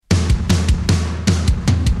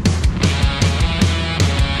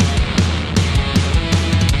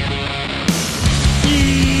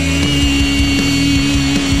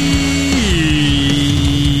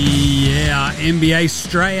NBA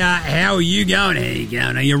Straya. How are you going? How you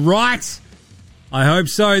going? Are you right? I hope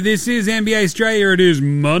so. This is NBA Straya. It is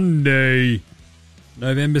Monday,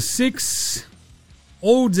 November 6th.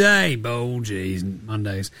 All day. Oh, geez,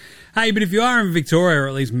 Mondays. Hey, but if you are in Victoria, or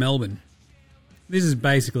at least Melbourne, this is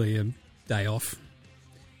basically a day off.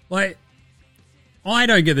 Like, I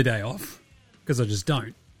don't get the day off, because I just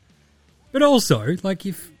don't. But also, like,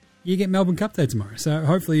 if you get Melbourne Cup Day tomorrow, so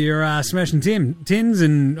hopefully you're smashing tins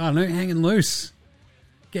and, I don't know, hanging loose.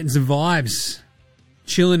 Getting some vibes.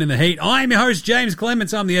 Chilling in the heat. I'm your host, James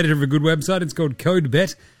Clements. I'm the editor of a good website. It's called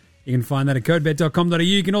CodeBet. You can find that at codebet.com.au.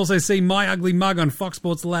 You can also see my ugly mug on Fox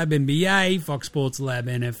Sports Lab NBA, Fox Sports Lab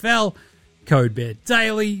NFL, CodeBet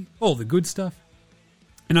Daily, all the good stuff.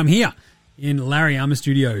 And I'm here in Larry Armour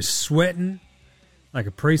Studios, sweating like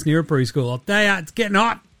a priest near a preschool. I'll tell you, it's getting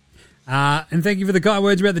hot. And thank you for the kind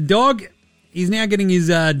words about the dog. He's now getting his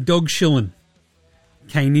dog shilling.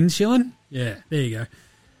 Canine shilling? Yeah, there you go.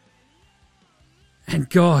 And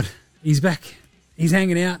God, he's back. He's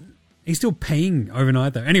hanging out. He's still peeing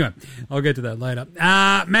overnight, though. Anyway, I'll get to that later.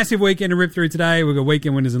 Massive weekend to rip through today. We've got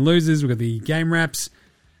weekend winners and losers. We've got the game wraps.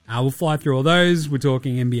 We'll fly through all those. We're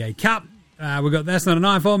talking NBA Cup. We've got That's Not a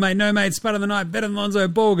Knife, Old Mate, No Mate, Spud of the Night, Better Than Lonzo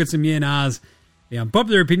Ball. Got some yeah-nahs. The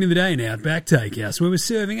unpopular opinion of the day in Outback Takehouse, where we're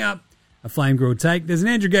serving up a flame grilled take. There's an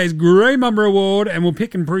Andrew Gaze Grey Mumber Award, and we'll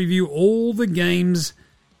pick and preview all the games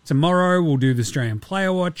tomorrow. We'll do the Australian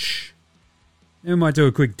Player Watch. Then we might do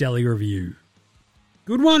a quick Delhi review.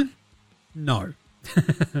 Good one? No.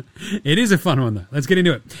 It is a fun one, though. Let's get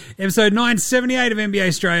into it. Episode 978 of NBA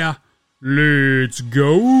Australia. Let's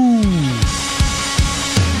go. The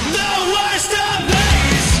worst of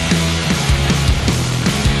days.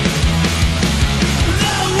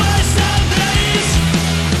 The worst of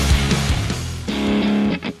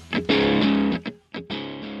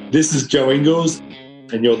days. This is Joe Ingles,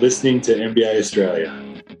 and you're listening to NBA Australia.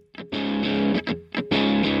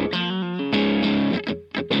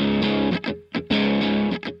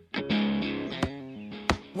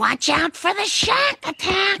 Watch out for the shark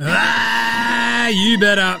attack. You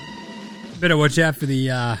better watch out for the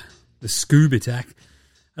Scoob attack.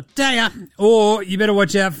 I tell ya. Or you better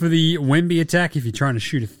watch out for the Wemby attack if you're trying to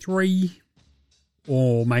shoot a three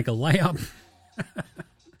or make a layup.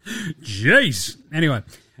 Jeez. Anyway,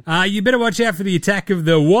 you better watch out for the attack of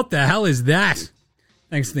the what the hell is that?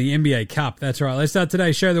 Thanks to the NBA Cup. That's right. Let's start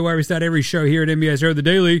today's show the way we start every show here at NBA Show The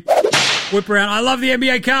Daily. Whip around. I love the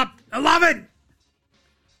NBA Cup. I love it.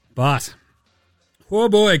 But, oh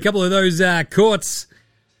boy, a couple of those courts,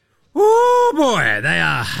 oh boy, they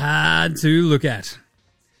are hard to look at.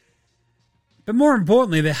 But more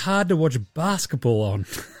importantly, they're hard to watch basketball on.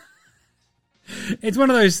 It's one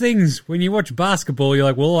of those things, when you watch basketball, you're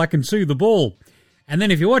like, well, I can see the ball. And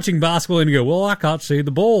then if you're watching basketball and you go, well, I can't see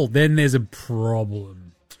the ball, then there's a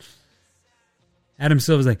problem. Adam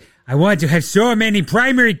Silver's like, I want to have so many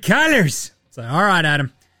primary colors. It's like, all right,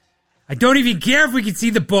 Adam. I don't even care if we can see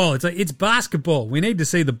the ball. It's like, it's basketball. We need to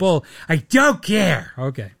see the ball. I don't care.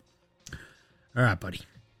 Okay. All right, buddy.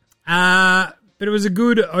 But it was a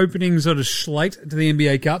good opening sort of slate to the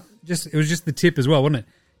NBA Cup. It was just the tip as well, wasn't it?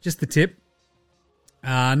 Just the tip.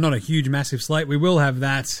 Not a huge, massive slate. We will have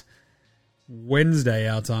that Wednesday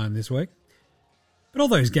our time this week. But all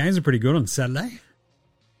those games are pretty good on Saturday.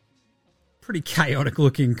 Pretty chaotic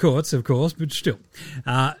looking courts, of course, but still.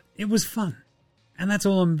 It was fun. And that's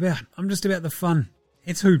all I'm about. I'm just about the fun.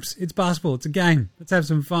 It's hoops. It's basketball. It's a game. Let's have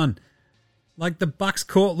some fun. Like the Bucks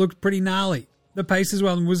court looked pretty gnarly. The Pacers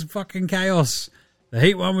one was fucking chaos. The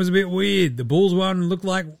Heat one was a bit weird. The Bulls one looked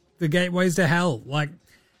like the gateways to hell. Like,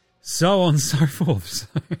 so on and so forth. So,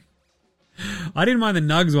 I didn't mind the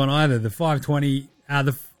Nugs one either. The 520,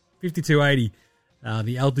 the 5280,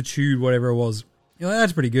 the altitude, whatever it was. You know,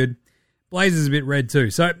 that's pretty good. Blazers a bit red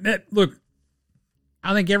too. So, look.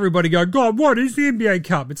 I think everybody go, God, what is the NBA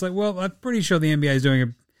Cup? It's like, well, I'm pretty sure the NBA is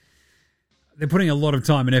they're putting a lot of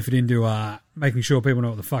time and effort into making sure people know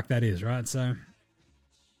what the fuck that is, right? So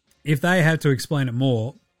if they have to explain it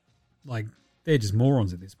more, like, they're just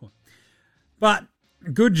morons at this point. But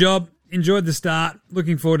good job. Enjoyed the start.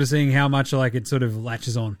 Looking forward to seeing how much like it sort of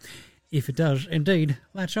latches on. If it does indeed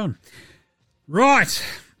latch on. Right.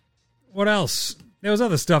 What else? There was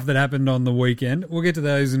other stuff that happened on the weekend. We'll get to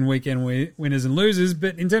those in weekend winners and losers.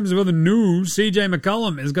 But in terms of other news, CJ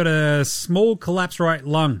McCollum has got a small collapsed right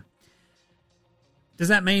lung. Does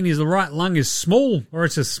that mean his right lung is small or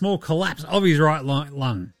it's a small collapse of his right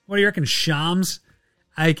lung? What do you reckon, Shams?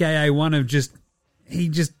 AKA one of just, he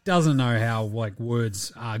just doesn't know how like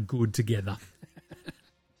words are good together.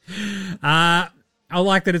 I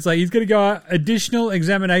like that it's like he's going to go additional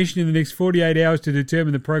examination in the next 48 hours to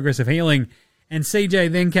determine the progress of healing And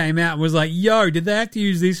CJ then came out and was like, yo, did they have to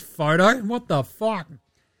use this photo? What the fuck?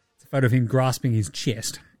 It's a photo of him grasping his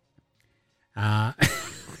chest.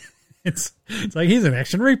 It's like, here's an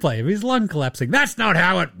action replay of his lung collapsing. That's not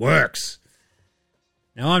how it works.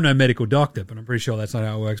 Now, I'm no medical doctor, but I'm pretty sure that's not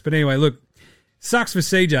how it works. But anyway, look, sucks for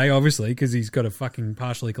CJ, obviously, because he's got a fucking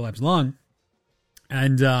partially collapsed lung.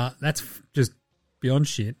 And that's just beyond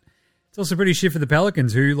shit. It's also pretty shit for the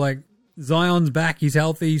Pelicans, who, like, Zion's back, he's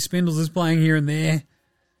healthy, Spindles is playing here and there.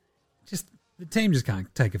 Just, the team just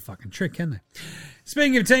can't take a fucking trick, can they?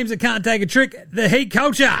 Speaking of teams that can't take a trick, the Heat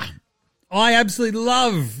culture. I absolutely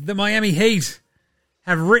love the Miami Heat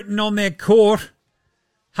have written on their court,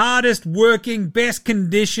 hardest working, best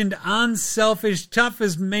conditioned, unselfish,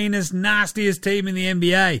 toughest, meanest, nastiest team in the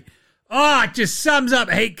NBA. Oh, it just sums up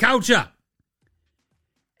Heat culture.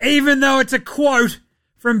 Even though it's a quote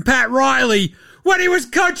from Pat Riley when he was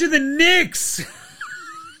coach of the Knicks.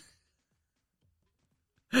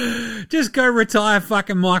 Just go retire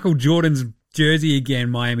fucking Michael Jordan's jersey again,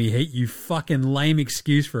 Miami Heat. You fucking lame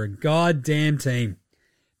excuse for a goddamn team.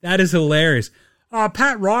 That is hilarious. Oh,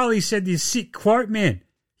 Pat Riley said this sick quote, man.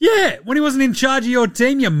 Yeah, when he wasn't in charge of your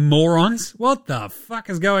team, you morons. What the fuck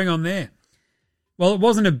is going on there? Well, it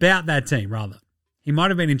wasn't about that team, rather. He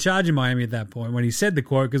might have been in charge of Miami at that point when he said the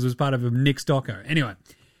quote because it was part of a Knicks doco. Anyway,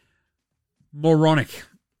 moronic.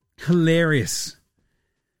 Hilarious.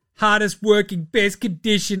 Hardest working, best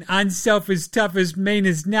conditioned, unselfish, toughest,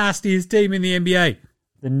 meanest, nastiest team in the NBA.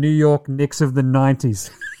 The New York Knicks of the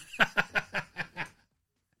 90s.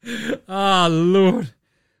 Oh, Lord.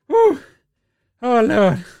 Woo. Oh,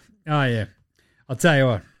 Lord. Oh, yeah. I'll tell you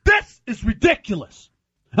what. This is ridiculous.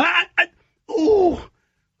 Oh,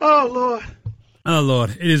 Lord. Oh,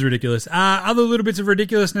 Lord. It is ridiculous. Other little bits of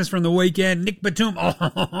ridiculousness from the weekend. Nick Batum.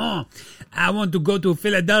 Oh, I want to go to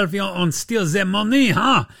Philadelphia and steal their money,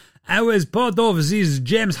 huh? I was part of this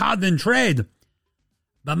James Harden trade.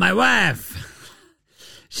 But my wife,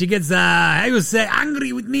 she gets, I would say,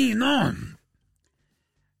 angry with me, no?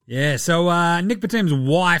 Yeah, so Nick Batum's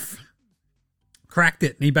wife cracked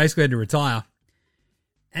it, and he basically had to retire.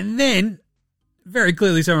 And then, very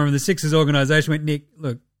clearly, someone from the Sixers organization went, Nick,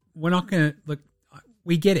 look, we're not going to, look,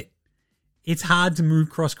 we get it. It's hard to move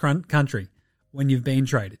cross-country when you've been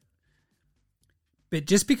traded. But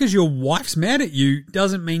just because your wife's mad at you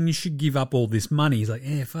doesn't mean you should give up all this money. He's like,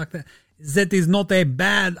 fuck that. That is not a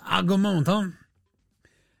bad argument, huh?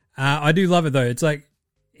 I do love it, though. It's like,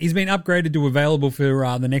 he's been upgraded to available for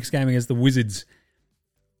the next game against the Wizards.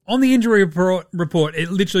 On the injury report, it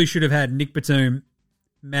literally should have had Nick Batum,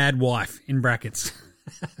 mad wife, in brackets.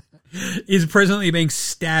 Is presently being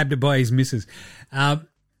stabbed by his missus. I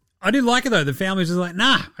do like it, though. The family's just like,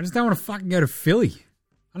 nah, I just don't want to fucking go to Philly.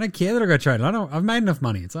 I don't care that I got traded. I've made enough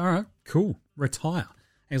money. It's all right. Cool. Retire.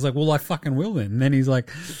 And he's like, well, I fucking will then. And then he's like,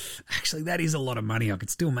 actually, that is a lot of money I could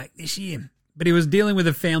still make this year. But he was dealing with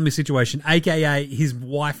a family situation, a.k.a. his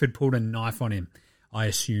wife had pulled a knife on him, I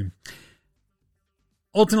assume.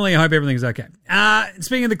 Ultimately, I hope everything's okay.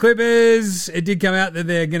 Speaking of the Clippers, it did come out that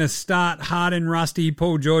they're going to start Harden, Rusty,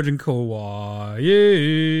 Paul George, and Kawhi.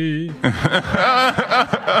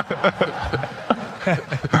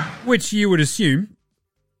 Yeah. Which you would assume.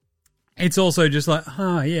 It's also just like,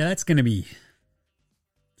 yeah, that's going to be...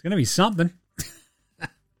 It's going to be something.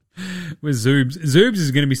 With Zoobs. Zoobs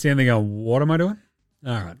is going to be standing there going, what am I doing?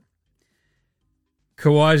 All right.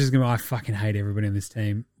 Kawhi's just going to be, I fucking hate everybody in this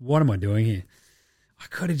team. What am I doing here? I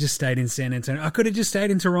could have just stayed in San Antonio. I could have just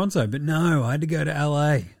stayed in Toronto, but no, I had to go to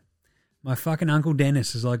LA. My fucking Uncle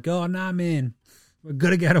Dennis is like, oh, nah, man. We've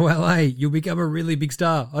got to go to LA. You'll become a really big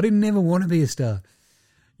star. I didn't ever want to be a star.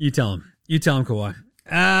 You tell him. You tell him, Kawhi.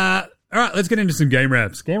 All right, let's get into some game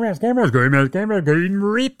wraps. Game wraps. That's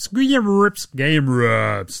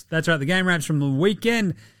right, the game wraps from the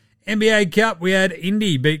weekend. NBA Cup, we had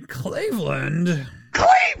Indy beat Cleveland.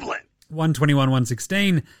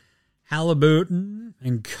 121-116. Halliburton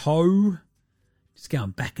and co. Just going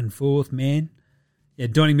back and forth, man. Yeah,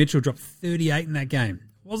 Donnie Mitchell dropped 38 in that game.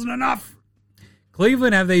 Wasn't enough.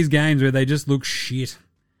 Cleveland have these games where they just look shit.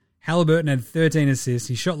 Halliburton had 13 assists.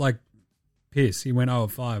 He shot like piss. He went 0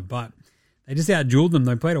 of 5, but they just outjeweled them.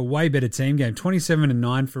 They played a way better team game.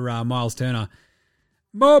 27-9 for Miles Turner.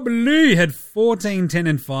 Mobley had 14, 10,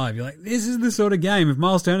 and 5. You're like, this is the sort of game. If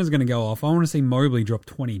Miles Turner's going to go off, I want to see Mobley drop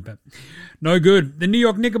 20, but no good. The New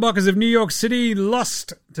York Knickerbockers of New York City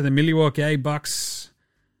lost to the Milwaukee Bucks.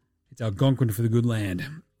 It's Algonquin for the good land.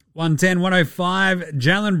 110-105.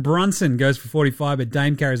 Jalen Brunson goes for 45, but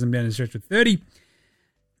Dame carries them down the stretch with 30.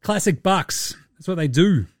 Classic Bucks. That's what they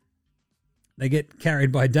do. They get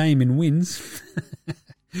carried by Dame in wins.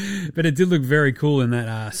 But it did look very cool in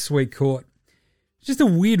that sweet court. Just a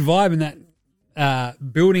weird vibe in that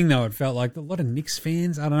building, though. It felt like a lot of Knicks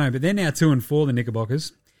fans. I don't know, but they're now 2-4, the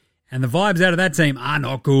Knickerbockers. And the vibes out of that team are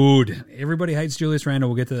not good. Everybody hates Julius Randle.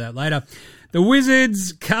 We'll get to that later. The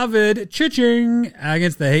Wizards covered cha-ching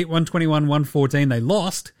against the Heat, 121-114. They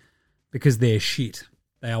lost because they're shit.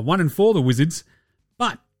 They are 1-4, the Wizards.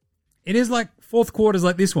 But it is like fourth quarters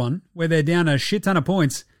like this one, where they're down a shit ton of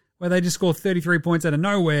points, where they just score 33 points out of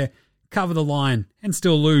nowhere, cover the line, and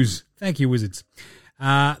still lose. Thank you, Wizards.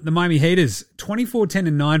 The Miami Heaters,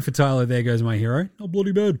 24-10-9 for Tyler. There goes my hero. Oh,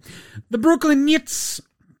 bloody bad. The Brooklyn Nets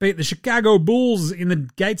beat the Chicago Bulls in the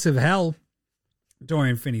gates of hell.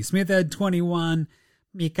 Dorian Finney-Smith had 21.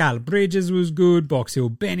 Mikal Bridges was good. Box Hill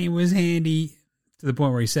Benny was handy to the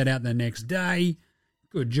point where he set out the next day.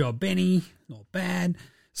 Good job, Benny. Not bad.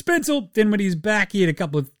 Spencer Dinwiddie's back. He had a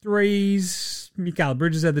couple of threes. Mikal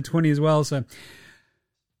Bridges had the 20 as well. So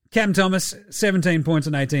Cam Thomas, 17 points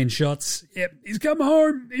on 18 shots. Yep, he's coming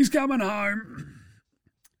home. He's coming home.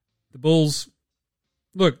 The Bulls.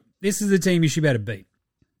 Look, this is the team you should be able to beat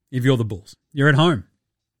if you're the Bulls. You're at home.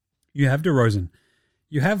 You have DeRozan.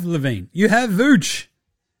 You have Levine. You have Vooch.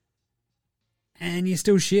 And you're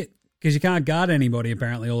still shit because you can't guard anybody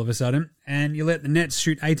apparently all of a sudden. And you let the Nets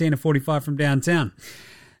shoot 18 of 45 from downtown.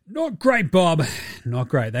 Not great, Bob. Not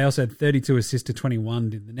great. They also had 32 assists to 21,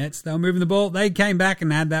 did the Nets. They were moving the ball. They came back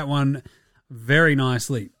and had that one very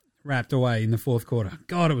nicely wrapped away in the fourth quarter.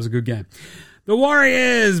 God, it was a good game. The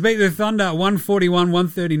Warriors beat the Thunder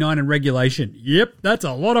 141-139 in regulation. Yep, that's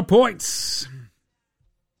a lot of points.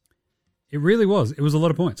 It really was. It was a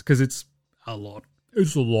lot of points because it's a lot.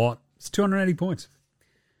 It's a lot. It's 280 points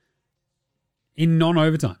in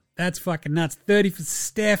non-overtime. That's fucking nuts. 30 for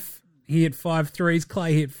Steph. He hit 5 threes.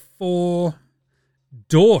 Clay hit 4.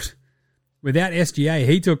 Dort, without SGA,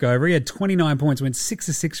 he took over. He had 29 points. Went 6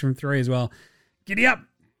 of 6 from 3 as well. Giddy up.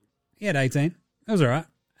 He had 18. That was all right.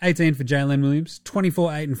 18 for Jalen Williams.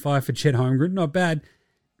 24, 8, and 5 for Chet Holmgren. Not bad.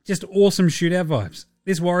 Just awesome shootout vibes.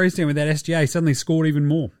 This Warriors team without SGA suddenly scored even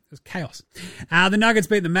more. It was chaos. The Nuggets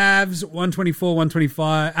beat the Mavs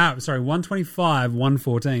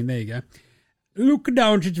 125-114. There you go. Luka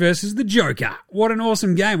Doncic versus the Joker. What an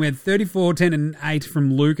awesome game. We had 34, 10, and 8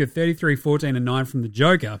 from Luka, 33, 14, and 9 from the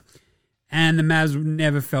Joker. And the Mavs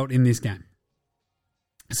never felt in this game.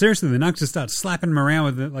 Seriously, the Nuggets just started slapping them around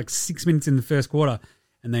with like 6 minutes in the first quarter,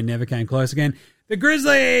 and they never came close again. The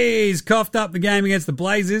Grizzlies coughed up the game against the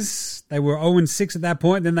Blazers. They were 0-6 at that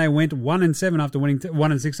point. Then they went 1-7 after winning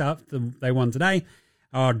 1-6 after they won today.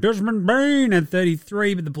 Desmond Bain had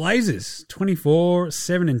 33, but the Blazers 24,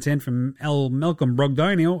 7 and 10 from Malcolm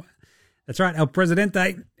Brogdon. That's right, El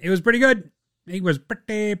Presidente. He was pretty good. He was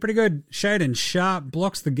pretty good. Shaden Sharp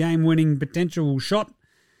blocks the game-winning potential shot.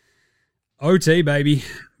 OT, baby.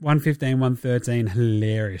 115-113.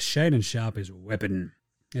 Hilarious. Shaden Sharp is a weapon.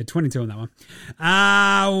 Yeah, 22 on that one.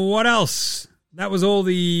 What else? That was all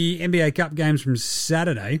the NBA Cup games from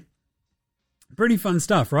Saturday. Pretty fun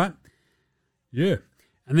stuff, right? Yeah.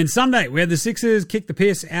 And then Sunday, we had the Sixers kick the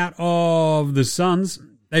piss out of the Suns.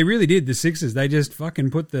 They really did, the Sixers. They just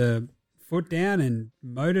fucking put the foot down and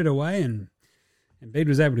mowed it away, and Embiid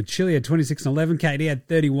was able to chill. He had 26 and 11. KD had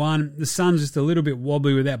 31. The Suns just a little bit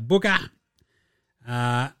wobbly without Booker.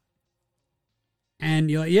 And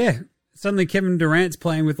you're like, yeah. Suddenly Kevin Durant's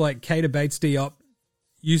playing with like Keita Bates-Diop,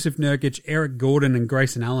 Yusuf Nurkic, Eric Gordon, and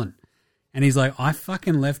Grayson Allen. And he's like, I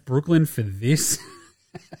fucking left Brooklyn for this?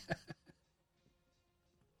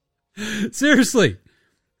 Seriously.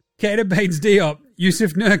 Keita Bates-Diop,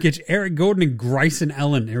 Yusuf Nurkic, Eric Gordon, and Grayson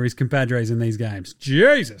Allen are his compadres in these games.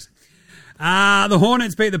 Jesus. The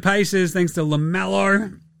Hornets beat the Pacers thanks to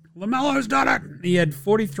LaMelo. LaMelo's done it. He had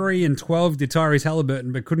 43 and 12 to Tyrese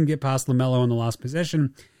Halliburton, but couldn't get past LaMelo on the last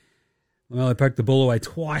possession. LaMelo poked the ball away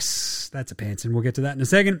twice. That's a pants, and we'll get to that in a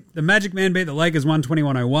second. The Magic Man beat the Lakers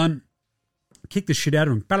 121-101. Kicked the shit out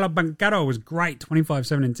of him. Paolo Banchero was great, 25,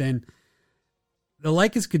 7, and 10. The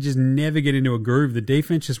Lakers could just never get into a groove. The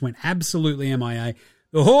defense just went absolutely MIA.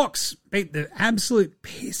 The Hawks beat the absolute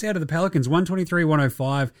piss out of the Pelicans,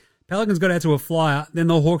 123-105. Pelicans got out to a flyer. Then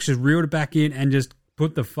the Hawks just reeled it back in and just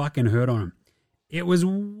put the fucking hurt on them. It was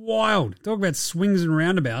wild. Talk about swings and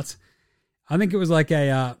roundabouts. I think it was like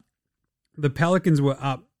the Pelicans were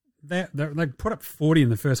up. They like put up 40 in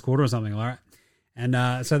the first quarter or something, all right?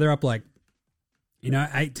 And so they're up like,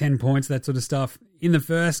 8, 10 points, that sort of stuff. In the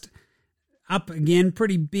first, up again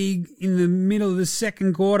pretty big in the middle of the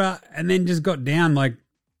second quarter, and then just got down like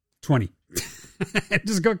 20. It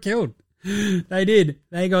just got killed. They did.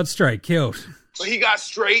 They got straight killed. So he got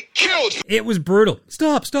straight killed. It was brutal.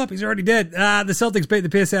 Stop. He's already dead. The Celtics beat the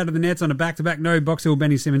piss out of the Nets on a back-to-back. No Box Hill,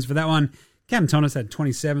 Benny Simmons for that one. Cam Thomas had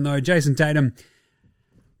 27, though. Jason Tatum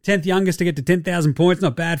 10th youngest to get to 10,000 points.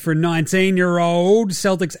 Not bad for a 19-year-old.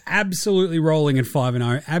 Celtics absolutely rolling at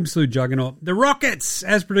 5-0. Absolute juggernaut. The Rockets,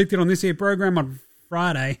 as predicted on this here program on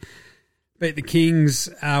Friday, beat the Kings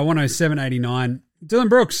 107-89. Dylan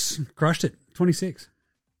Brooks crushed it, 26.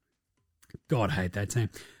 God, I hate that team.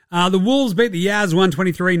 The Wolves beat the Jazz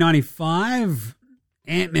 123-95.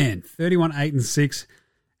 Ant-Man 31-8-6.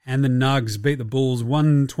 And the Nugs beat the Bulls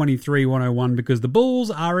 123-101 because the Bulls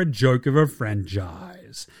are a joke of a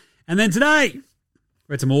franchise. And then today,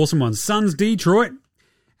 we had some awesome ones. Suns, Detroit.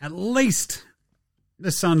 At least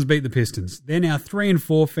the Suns beat the Pistons. They're now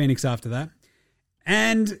 3-4, Phoenix after that.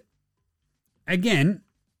 And again,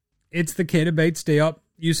 it's the kid who beats Diop,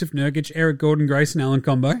 Yusuf Nurkic, Eric Gordon, Grayson Allen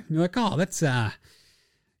combo. And you're like, oh, that's, yeah,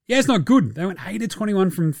 it's not good. They went 8 of 21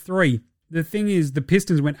 from 3. The thing is, the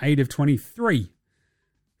Pistons went 8 of 23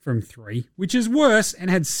 from 3, which is worse, and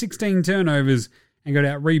had 16 turnovers and got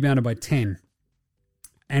out-rebounded by 10.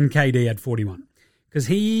 And KD had 41. Because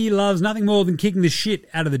he loves nothing more than kicking the shit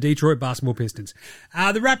out of the Detroit basketball Pistons.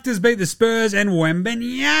 The Raptors beat the Spurs and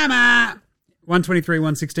Wembanyama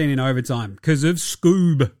 123-116 in overtime because of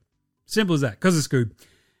Scoob. Simple as that, because of Scoob.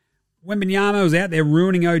 Wembanyama was out there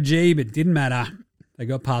ruining OG, but didn't matter. They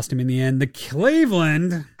got past him in the end. The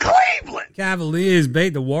Cleveland Cavaliers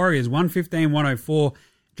beat the Warriors 115-104.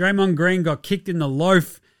 Draymond Green got kicked in the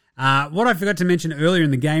loaf. What I forgot to mention earlier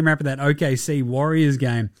in the game wrap of that OKC Warriors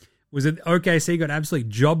game was that OKC got absolutely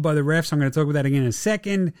jobbed by the refs. I'm going to talk about that again in a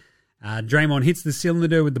second. Draymond hits the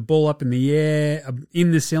cylinder with the ball up in the air,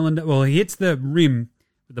 in the cylinder. Well, he hits the rim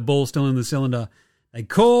with the ball still in the cylinder. They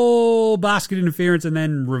call basket interference and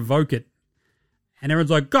then revoke it. And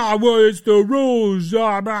everyone's like, God, well, it's the rules.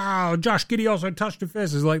 Josh Giddey also touched the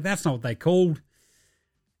fence. It's like, that's not what they called.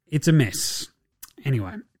 It's a mess.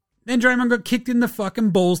 Anyway, then Draymond got kicked in the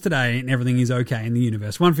fucking balls today and everything is okay in the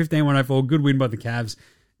universe. 115-104, good win by the Cavs.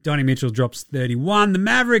 Donnie Mitchell drops 31. The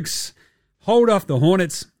Mavericks hold off the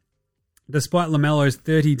Hornets despite LaMelo's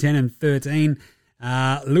 30, 10, and 13.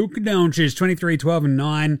 Luka Doncic, 23, 12, and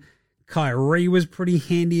 9. Kyrie was pretty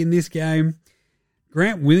handy in this game.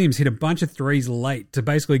 Grant Williams hit a bunch of threes late to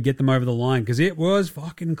basically get them over the line because it was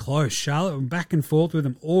fucking close. Charlotte went back and forth with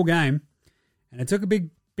them all game. And it took a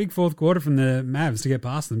big fourth quarter from the Mavs to get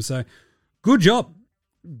past them. So, good job.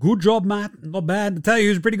 Good job, Matt. Not bad. To tell you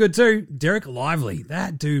who's pretty good too, Derek Lively.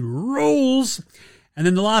 That dude rules. And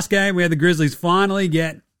then the last game, we had the Grizzlies finally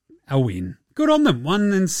get a win. Good on them.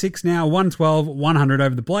 1-6 now, 112-100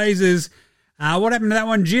 over the Blazers. What happened to that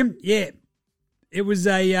one, Jim? Yeah, it was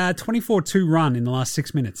a 24-2 run in the last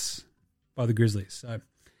 6 minutes by the Grizzlies. So,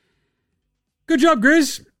 good job,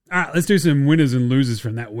 Grizz. All right, let's do some winners and losers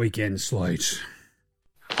from that weekend slate.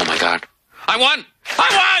 Oh my God. I won!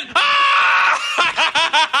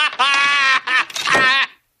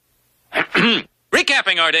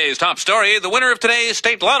 Recapping our day's top story, the winner of today's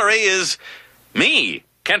state lottery is me,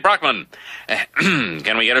 Kent Brockman.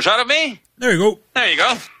 Can we get a shot of me? There you go. There you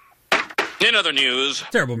go. In other news.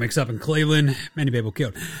 Terrible mix-up in Cleveland. Many people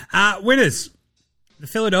killed. Winners. The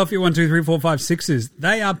Philadelphia 1, 2, 3, 4, 5, 6s.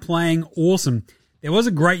 They are playing awesome. There was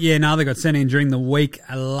a great year now they got sent in during the week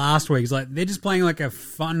last week. It's like they're just playing like a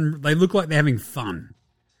fun... They look like they're having fun.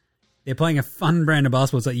 They're playing a fun brand of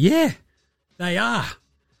basketball. It's like, yeah, they are.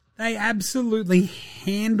 They absolutely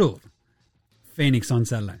handled Phoenix on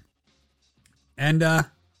Saturday. And, well,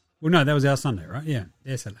 no, that was our Sunday, right? Yeah,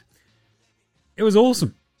 their Saturday. It was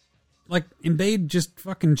awesome. Like, Embiid just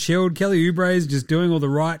fucking chilled. Kelly Oubre's just doing all the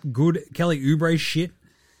right, good Kelly Oubre shit.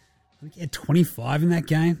 I think he had 25 in that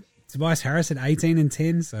game. Tobias Harris had 18 and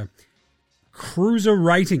 10, so cruiser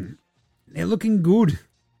rating. They're looking good.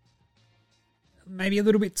 Maybe a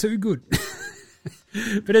little bit too good.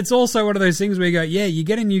 But it's also one of those things where you go, yeah, you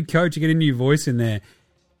get a new coach, you get a new voice in there,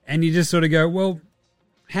 and you just sort of go, well,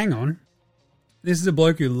 hang on. This is a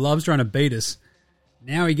bloke who loves trying to beat us.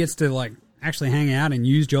 Now he gets to, like, actually hang out and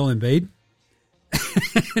use Joel Embiid.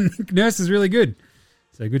 And Nick Nurse is really good.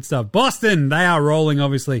 So good stuff. Boston, they are rolling,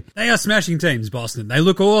 obviously. They are smashing teams, Boston. They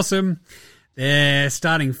look awesome. Their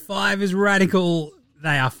starting five is radical.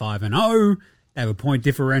 They are 5-0. They have a point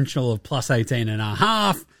differential of plus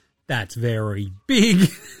 18.5. That's very big.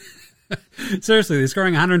 Seriously, they're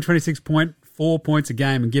scoring 126.4 points a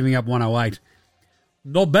game and giving up 108.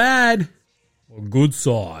 Not bad. Well, good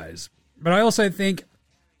size. But I also think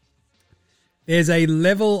there's a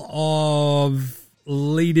level of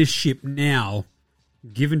leadership now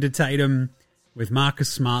given to Tatum with Marcus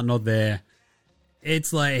Smart not there.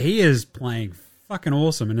 It's like he is playing fucking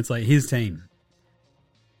awesome, and it's like his team.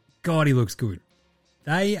 God, he looks good.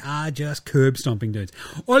 They are just curb stomping dudes.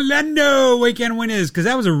 Orlando weekend winners, because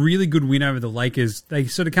that was a really good win over the Lakers. They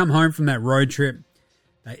sort of come home from that road trip.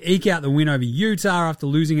 They eke out the win over Utah after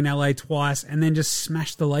losing in LA twice and then just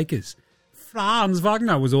smash the Lakers. Franz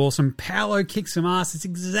Wagner was awesome. Paolo kicked some ass. It's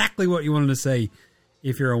exactly what you wanted to see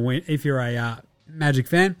if you're a Magic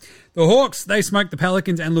fan. The Hawks, they smoked the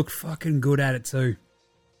Pelicans and looked fucking good at it too.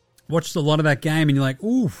 Watched a lot of that game and you're like,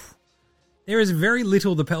 oof. There is very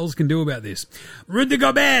little the Pels can do about this. Rudy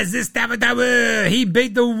Gobert, he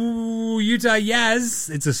beat the Utah Jazz.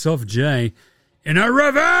 It's a soft J. In a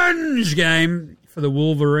revenge game for the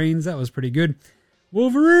Wolverines. That was pretty good.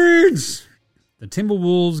 Wolverines! The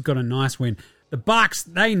Timberwolves got a nice win. The Bucks,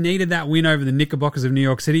 they needed that win over the Knickerbockers of New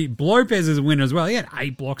York City. Lopez's a winner as well. He had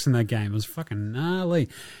 8 blocks in that game. It was fucking gnarly.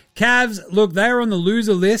 Cavs, look, they were on the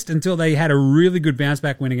loser list until they had a really good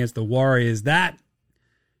bounce-back win against the Warriors.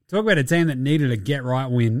 Talk about a team that needed a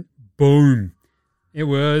get-right win. Boom. It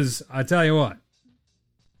was, I tell you what.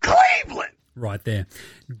 Cleveland! Right there.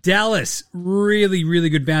 Dallas, really, really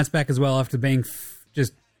good bounce-back as well after being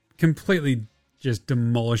just completely just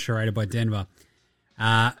demolished or rated by Denver.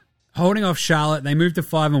 Holding off Charlotte, they moved to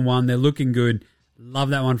 5-1. They're looking good. Love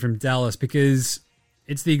that one from Dallas because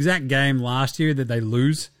it's the exact game last year that they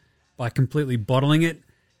lose by completely bottling it.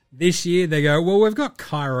 This year, they go, well, we've got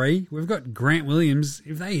Kyrie. We've got Grant Williams.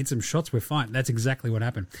 If they hit some shots, we're fine. That's exactly what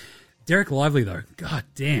happened. Derek Lively, though, god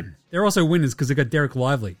damn. They're also winners because they got Derek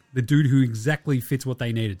Lively, the dude who exactly fits what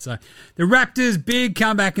they needed. So the Raptors, big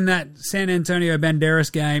comeback in that San Antonio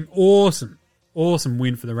Banderas game. Awesome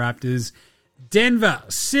win for the Raptors. Denver,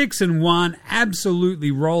 6-1,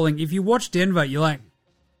 absolutely rolling. If you watch Denver, you're like,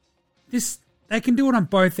 they can do it on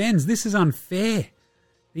both ends. This is unfair.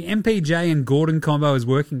 The MPJ and Gordon combo is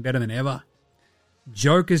working better than ever.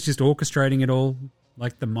 Joker's just orchestrating it all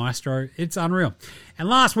like the maestro. It's unreal. And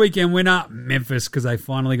last weekend winner, Memphis, because they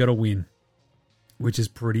finally got a win, which is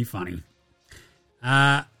pretty funny.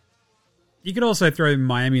 You could also throw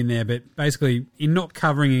Miami in there, but basically, in not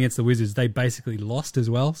covering against the Wizards, they basically lost as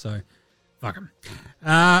well, so fuck them.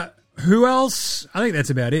 Who else? I think that's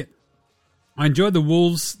about it. I enjoyed the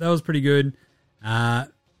Wolves. That was pretty good.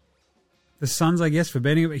 The Suns, I guess, for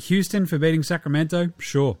beating it. Houston for beating Sacramento.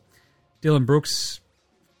 Sure. Dylan Brooks,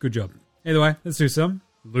 good job. Either way, let's do some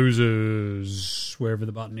losers. Wherever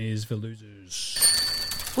the button is for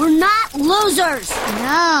losers. We're not losers.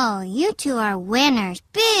 No, you two are winners.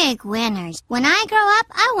 Big winners. When I grow up,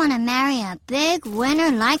 I want to marry a big winner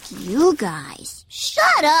like you guys.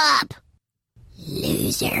 Shut up.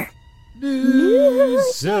 Loser.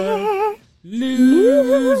 Loser.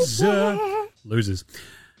 Loser. Losers.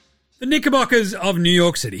 The Knickerbockers of New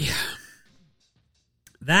York City.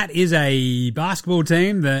 That is a basketball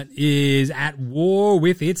team that is at war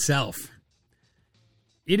with itself.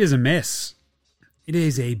 It is a mess. It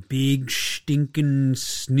is a big, stinking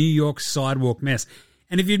New York sidewalk mess.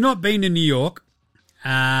 And if you've not been to New York,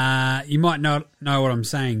 you might not know what I'm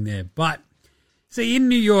saying there. But, see, in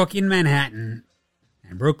New York, in Manhattan,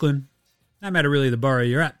 and Brooklyn, no matter really the borough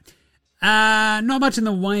you're at, not much in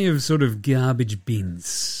the way of sort of garbage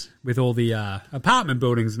bins with all the apartment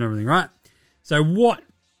buildings and everything, right? So what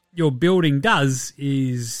your building does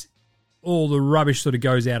is all the rubbish sort of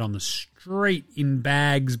goes out on the street in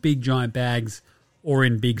bags, big giant bags, or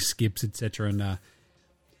in big skips, etc. And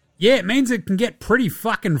yeah, it means it can get pretty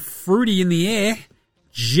fucking fruity in the air.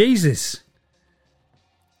 Jesus.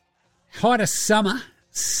 Height of summer,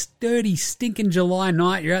 sturdy, stinking July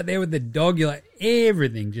night, you're out there with the dog, you're like,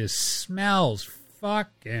 everything just smells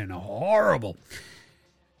fucking horrible.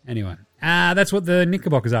 Anyway, that's what the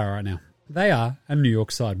Knickerbockers are right now. They are a New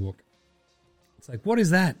York sidewalk. It's like, what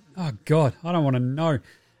is that? Oh, God, I don't want to know.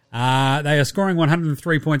 They are scoring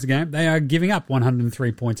 103 points a game. They are giving up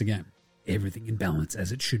 103 points a game. Everything in balance,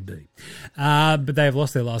 as it should be. But they have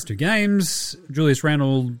lost their last 2 games. Julius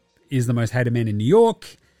Randle is the most hated man in New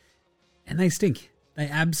York. And they stink. They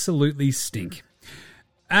absolutely stink.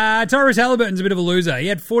 Tyrese Halliburton's a bit of a loser. He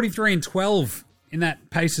had 43 and 12 in that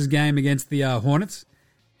Pacers game against the Hornets.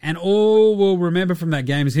 And all we'll remember from that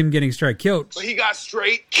game is him getting straight killed. So he got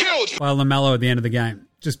straight killed by LaMelo at the end of the game.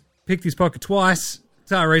 Just picked his pocket twice.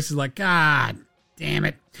 Tyrese is like, God damn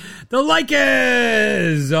it. The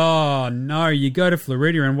Lakers! Oh, no. You go to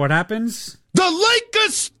Florida and what happens? The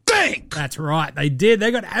Lakers stink! That's right. They did. They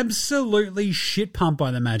got absolutely shit pumped by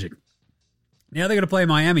the Magic. Now they're going to play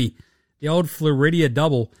Miami. The old Florida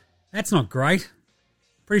double. That's not great.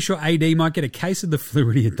 Pretty sure AD might get a case of the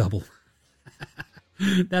Florida double.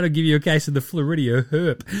 That'll give you a case of the Florida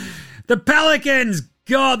herp. The Pelicans!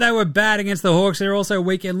 God, they were bad against the Hawks. They're also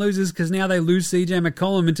weekend losers because now they lose CJ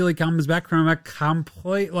McCollum until he comes back from a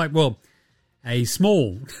complete, a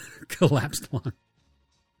small collapsed lung.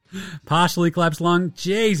 Partially collapsed lung.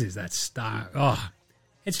 Jesus, that's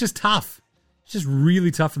it's just tough. It's just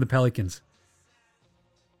really tough for the Pelicans.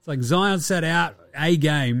 It's like Zion sat out a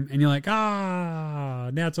game, and you're like, now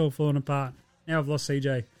it's all falling apart. Now I've lost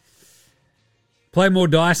CJ. Play more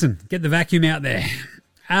Dyson. Get the vacuum out there.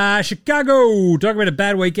 Chicago, talk about a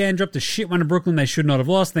bad weekend. Dropped a shit one to Brooklyn they should not have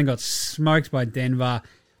lost. Then got smoked by Denver.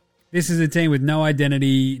 This is a team with no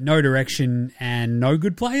identity, no direction, and no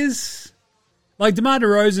good players. Like DeMar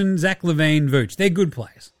DeRozan, Zach LaVine, Vooch. They're good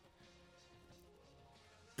players.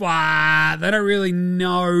 But they don't really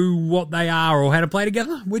know what they are or how to play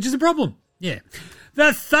together, which is a problem. Yeah.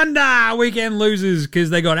 The Thunder weekend losers because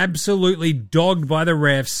they got absolutely dogged by the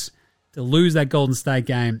refs to lose that Golden State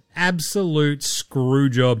game. Absolute screw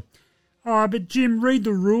job. Oh, but Jim, read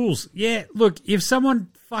the rules. Yeah, look, if someone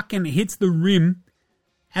fucking hits the rim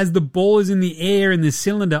as the ball is in the air in the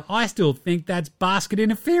cylinder, I still think that's basket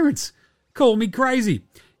interference. Call me crazy.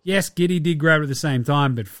 Yes, Giddy did grab it at the same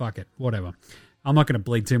time, but fuck it. Whatever. I'm not going to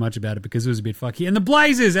bleed too much about it because it was a bit fucky. And the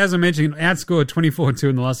Blazers, as I mentioned, outscored 24-2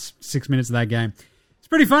 in the last 6 minutes of that game. It's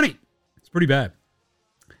pretty funny. It's pretty bad.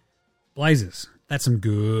 Blazers. That's some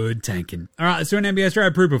good tanking. All right, let's do an NBA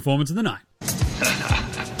Australia Pro performance of the night. That's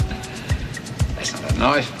not a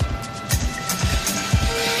knife.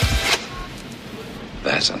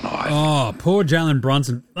 That's a knife. Oh, poor Jalen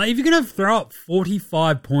Brunson. Like, if you're going to throw up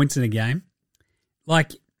 45 points in a game,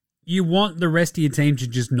 like, you want the rest of your team to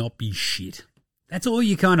just not be shit. That's all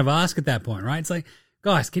you kind of ask at that point, right? It's like,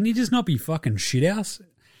 guys, can you just not be fucking shithouse?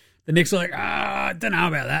 The Knicks are like, don't know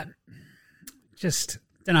about that. Just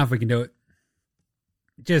don't know if we can do it.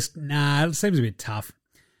 It seems a bit tough.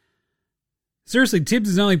 Seriously, Tibbs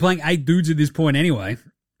is only playing 8 dudes at this point anyway.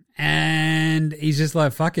 And he's just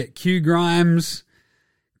like, fuck it. Q Grimes,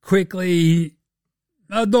 quickly,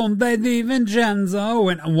 Donde Di Vincenzo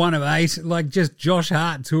went 1 of 8. Like, just Josh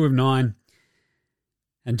Hart, 2 of 9.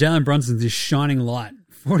 And Jalen Brunson's this shining light.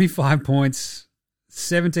 45 points,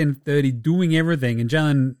 17 of 30, doing everything. And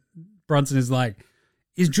Jalen Brunson is like,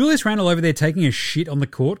 is Julius Randle over there taking a shit on the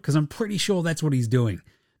court? Because I'm pretty sure that's what he's doing.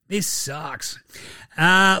 This sucks.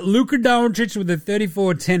 Luka Doncic with a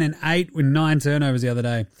 34, 10, and 8 with 9 turnovers the other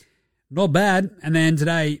day. Not bad. And then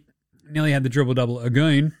today, nearly had the triple-double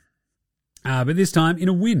again. But this time in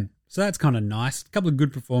a win. So that's kind of nice. A couple of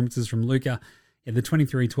good performances from Luka. Yeah, the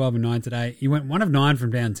 23, 12, and 9 today. He went 1 of 9 from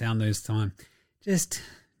downtown this time. Just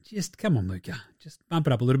come on, Luka. Just bump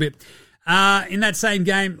it up a little bit. In that same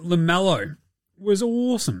game, LaMelo was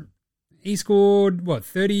awesome. He scored,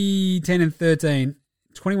 30, 10, and 13.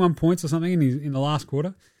 21 points or something in the last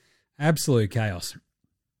quarter. Absolute chaos.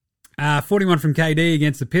 41 from KD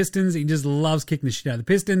against the Pistons. He just loves kicking the shit out of the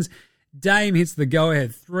Pistons. Dame hits the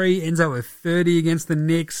go-ahead 3. Ends up with 30 against the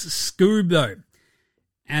Knicks. Scoob, though.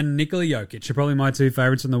 And Nikola Jokic are probably my 2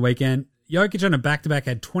 favourites on the weekend. Jokic on a back-to-back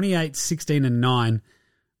had 28, 16, and 9.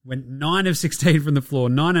 Went 9 of 16 from the floor.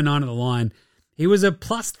 9 and 9 at the line. He was a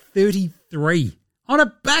plus 33 on a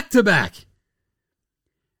back-to-back.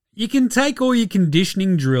 You can take all your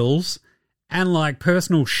conditioning drills and like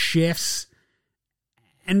personal chefs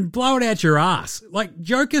and blow it out your ass. Like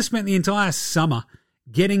Joker spent the entire summer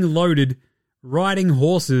getting loaded, riding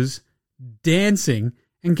horses, dancing,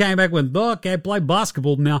 and came back with, okay, play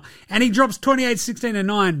basketball now. And he drops 28, 16, and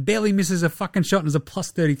 9, barely misses a fucking shot and is a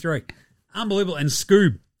plus 33. Unbelievable. And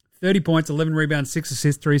Scoob, 30 points, 11 rebounds, 6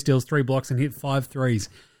 assists, 3 steals, 3 blocks, and hit 5 threes.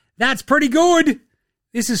 That's pretty good.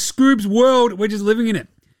 This is Scoob's world. We're just living in it.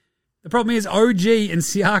 The problem is OG and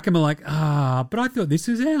Siakam are like, but I thought this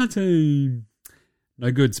was our team.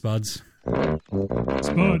 No good, Spuds. Spud,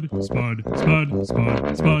 spud, spud, spud, spud,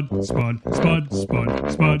 spud, spud, spud, spud, spud,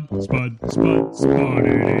 spud, spud, spud,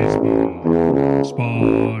 it is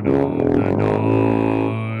spud of the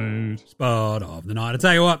night. Spud of the night. I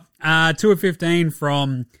tell you what, 2 of 15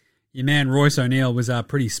 from your man Royce O'Neal was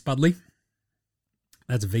pretty spudly.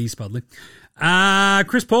 That's V spudly.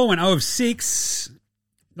 Chris Paul went 0 of 6.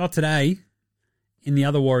 Not today. In the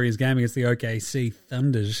other Warriors game against the OKC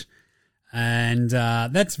Thunders. And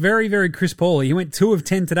that's very, very Chris Paul. He went 2 of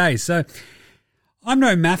 10 today. So I'm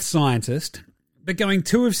no math scientist, but going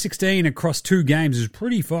 2 of 16 across 2 games is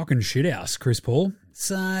pretty fucking shithouse, Chris Paul.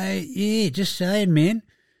 So, yeah, just saying, man.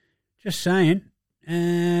 Just saying.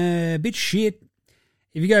 A bit shit.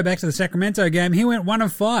 If you go back to the Sacramento game, he went 1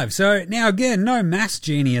 of 5. So now, again, no maths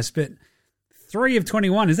genius, but 3 of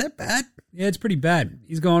 21. Is that bad? Yeah, it's pretty bad.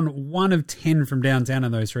 He's gone 1 of 10 from downtown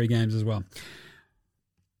in those 3 games as well.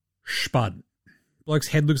 Spud. Bloke's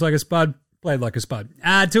head looks like a spud. Played like a spud.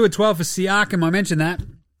 2 of 12 for Siakam. I mentioned that.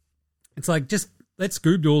 It's like, just let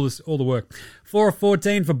Scoob do all the work. 4 of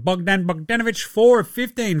 14 for Bogdan Bogdanovic. 4 of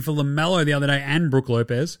 15 for LaMelo the other day and Brook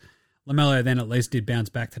Lopez. LaMelo then at least did bounce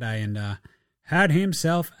back today and had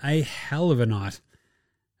himself a hell of a night,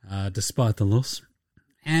 despite the loss.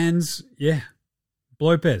 And, yeah,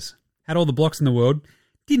 Lopez had all the blocks in the world.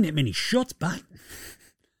 Didn't hit many shots, but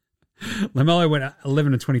LaMelo went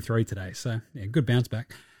 11 of 23 today. So, yeah, good bounce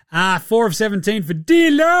back. 4 of 17 for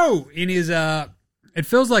D'Lo in his, it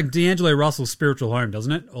feels like D'Angelo Russell's spiritual home,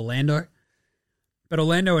 doesn't it? Orlando. But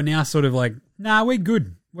Orlando are now sort of like, nah, we're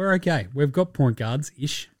good. We're okay. We've got point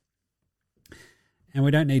guards-ish. And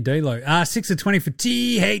we don't need D'Lo. 6 of 20 for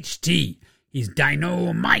THT. He's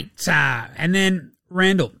dynamite. And then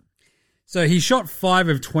Randall. So he shot 5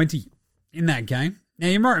 of 20 in that game. Now,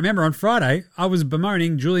 you might remember on Friday, I was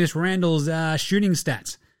bemoaning Julius Randle's shooting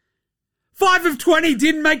stats. 5 of 20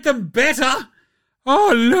 didn't make them better.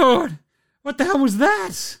 Oh, Lord. What the hell was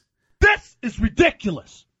that? This is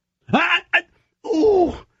ridiculous.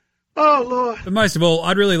 Oh, Lord. But most of all,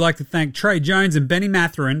 I'd really like to thank Trey Jones and Benny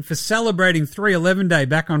Mathurin for celebrating 3-11 Day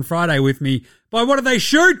back on Friday with me by what did they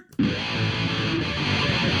shoot?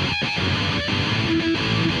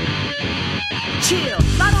 Chill,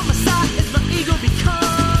 right on my side as my ego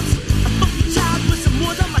becomes a funky child with some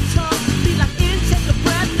words on my tongue. Be like in, take a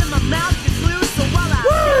breath, and my mouth gets loose. So while I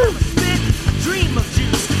spit, I dream of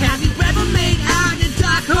juice. Have you ever made out in a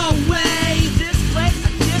dark hallway? This place,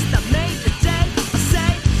 I made the day. I say,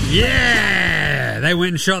 Yeah! They went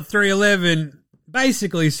and shot 3-11,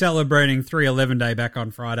 basically celebrating 3-11 Day back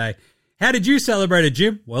on Friday. How did you celebrate it,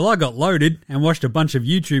 Jim? Well, I got loaded and watched a bunch of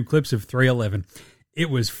YouTube clips of 3-11. It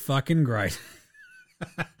was fucking great.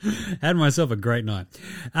 Had myself a great night.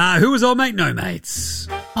 Who was old mate? No mates.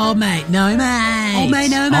 Old mate, no mate. Old mate,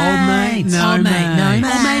 no mate. Old mate, no Old mate, no mate. mate.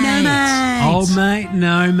 Old mate, no mate. Old mate,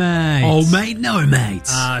 no mate. Old mate, no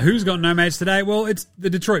mates. Who's got no mates today? Well, it's the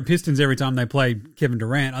Detroit Pistons every time they play Kevin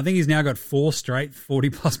Durant. I think he's now got 4 straight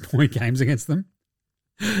 40-plus point games against them.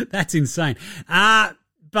 That's insane.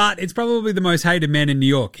 But it's probably the most hated man in New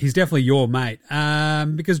York. He's definitely your mate.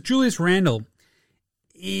 Because Julius Randle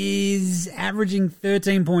is averaging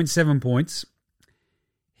 13.7 points.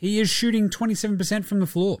 He is shooting 27% from the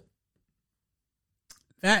floor.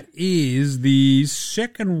 That is the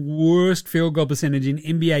second worst field goal percentage in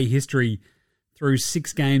NBA history through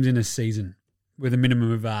 6 games in a season with a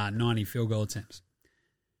minimum of 90 field goal attempts.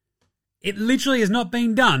 It literally has not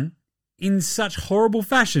been done in such horrible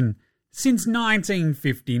fashion since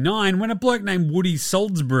 1959 when a bloke named Woody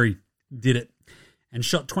Salisbury did it and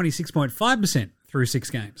shot 26.5% through 6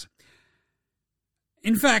 games.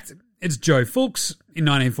 In fact, it's Joe Fulks in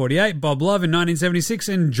 1948, Bob Love in 1976,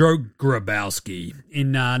 and Joe Grabowski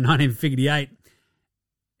in 1958.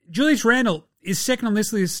 Julius Randle is second on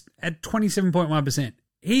this list at 27.1%.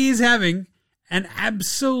 He is having an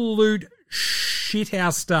absolute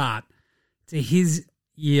shithouse start to his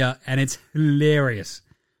year, and it's hilarious.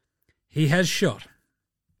 He has shot,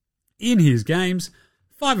 in his games,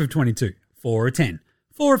 5 of 22, 4 of 10,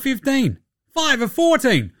 4 of 15, 5 of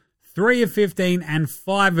 14, 3 of 15, and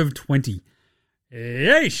 5 of 20.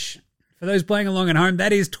 Yeesh. For those playing along at home,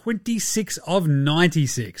 that is 26 of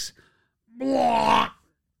 96. Blah,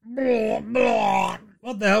 blah, blah.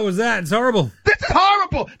 What the hell was that? It's horrible. This is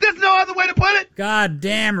horrible. There's no other way to put it. God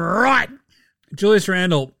damn right. Julius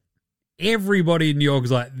Randle, everybody in New York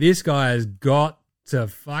is like, this guy has got to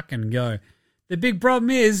fucking go. The big problem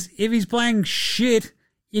is, if he's playing shit,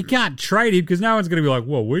 you can't trade him because no one's going to be like,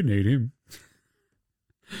 well, we need him.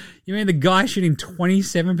 You mean the guy shooting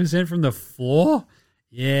 27% from the floor?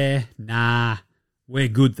 Yeah, nah. We're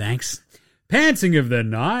good, thanks. Pantsing of the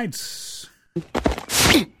night.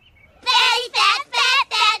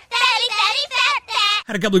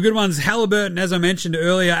 Had a couple of good ones. Halliburton, as I mentioned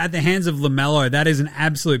earlier, at the hands of LaMelo. That is an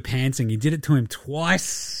absolute pantsing. He did it to him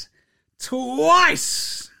twice.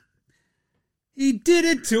 Twice! He did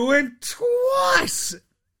it to him twice!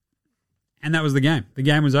 And that was the game. The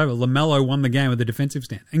game was over. LaMelo won the game with a defensive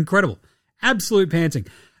stand. Incredible. Absolute pantsing.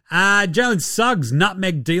 Jalen Suggs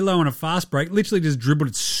nutmegged D'Lo on a fast break. Literally just dribbled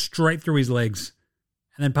it straight through his legs.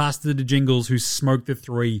 And then passed it to Jingles, who smoked the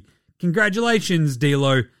 3. Congratulations,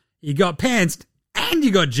 D'Lo. You got pantsed and you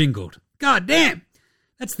got jingled. God damn.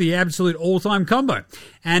 That's the absolute all-time combo.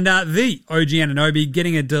 And the OG Anunoby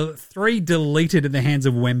getting a 3 deleted at the hands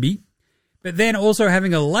of Wemby. But then also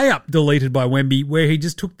having a layup deleted by Wemby where he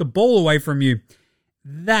just took the ball away from you.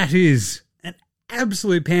 That is an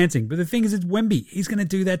absolute pantsing. But the thing is, it's Wemby. He's going to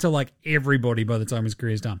do that to like everybody by the time his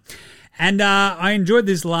career's done. And I enjoyed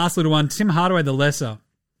this last little one. Tim Hardaway, the lesser.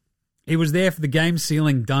 He was there for the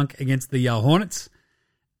game-sealing dunk against the Hornets.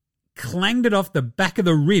 Clanged it off the back of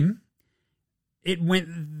the rim. It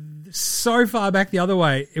went so far back the other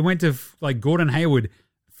way. It went to like Gordon Hayward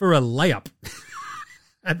for a layup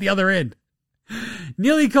at the other end.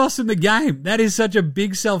 Nearly cost him the game. That is such a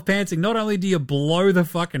big self-pantsing. Not only do you blow the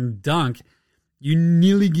fucking dunk, you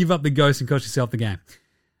nearly give up the ghost and cost yourself the game.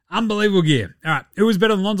 Unbelievable gear. All right, who was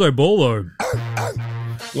better than Lonzo Ball, though?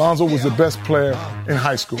 Lonzo was the best player in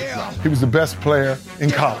high school. He was the best player in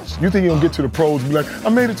college. You think he'll get to the pros and be like, I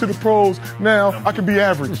made it to the pros, now I can be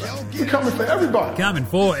average. He's coming for everybody. Coming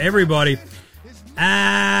for everybody.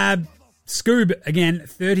 Scoob, again,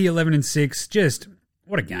 30, 11, and 6. Just,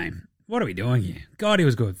 what a game. What are we doing here? God, he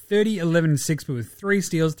was good. 30, 11, and 6, but with 3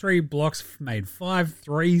 steals, 3 blocks, made 5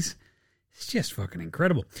 threes. It's just fucking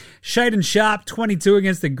incredible. Shaden Sharp, 22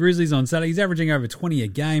 against the Grizzlies on Saturday. He's averaging over 20 a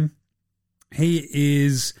game. He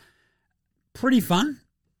is pretty fun.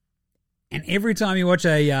 And every time you watch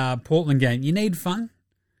a Portland game, you need fun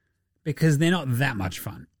because they're not that much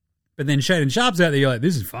fun. But then Shaden Sharp's out there, you're like,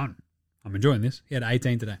 this is fun. I'm enjoying this. He had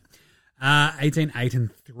 18 today. 18, 8,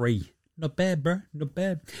 and 3. Not bad, bro. Not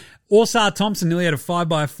bad. Orsar Thompson nearly had a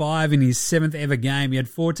 5x5 in his 7th ever game. He had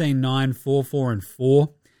 14, 9, 4, 4, and 4.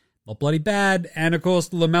 Not bloody bad. And, of course,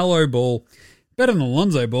 LaMelo Ball. Better than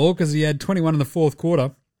Alonzo Ball because he had 21 in the 4th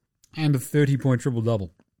quarter and a 30-point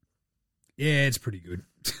triple-double. Yeah, it's pretty good.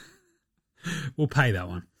 We'll pay that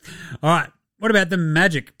one. All right. What about the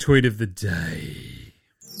Magic tweet of the day?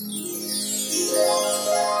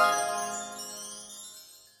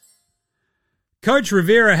 Coach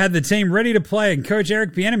Rivera had the team ready to play, and Coach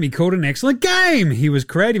Eric Bieniemy called an excellent game. He was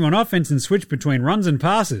creative on offense and switched between runs and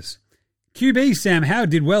passes. QB Sam Howard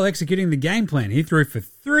did well executing the game plan. He threw for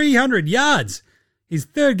 300 yards, his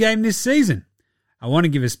 3rd game this season. I want to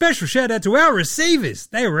give a special shout out to our receivers.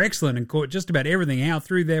 They were excellent and caught just about everything Howe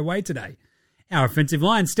threw their way today. Our offensive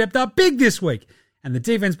line stepped up big this week, and the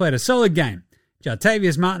defense played a solid game.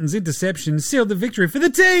 Jartavius Martin's interception sealed the victory for the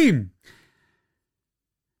team.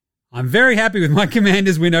 I'm very happy with my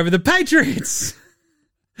Commanders' win over the Patriots.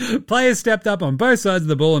 Players stepped up on both sides of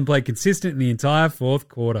the ball and played consistent in the entire 4th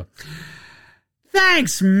quarter.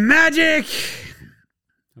 Thanks, Magic!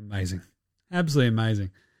 Amazing. Absolutely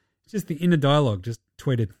amazing. Just the inner dialogue, just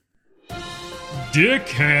tweeted.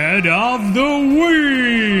 Dickhead of the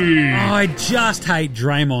Week! I just hate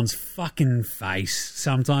Draymond's fucking face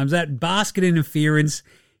sometimes. That basket interference,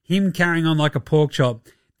 him carrying on like a pork chop,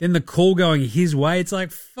 then the call going his way. It's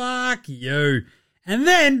like, fuck you. And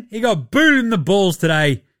then he got booted in the balls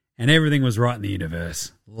today, and everything was right in the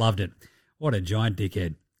universe. Loved it. What a giant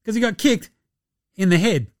dickhead. Because he got kicked in the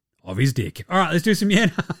head of his dick. All right, let's do some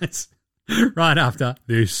yeah-no's right after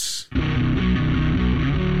this.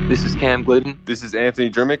 This is Cam Glidden. This is Anthony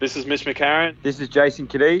Drimmick. This is Mitch McCarron. This is Jason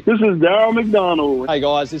Kadee. This is Darryl McDonald. Hey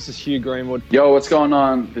guys, this is Hugh Greenwood. Yo, what's going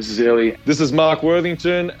on? This is Illy. This is Mark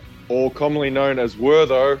Worthington, or commonly known as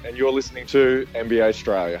Wortho, and you're listening to NBA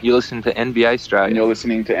Australia. You're listening to NBA Australia. And you're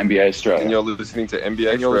listening to NBA Australia. And you're listening to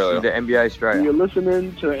NBA and you're Australia. listening to NBA Australia. And you're listening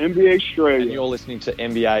to NBA Australia. And you're listening to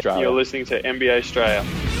NBA Australia. You're listening to NBA Australia.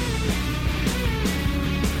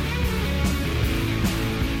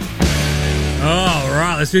 All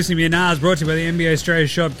right, let's do some Yanars brought to you by the NBA Australia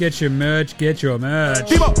shop. Get your merch, get your merch.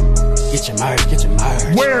 Get your merch, get your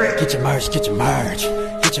merch. Wear it. Get your merch, get your merch.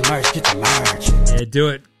 Get your merch, get your merch. Yeah, do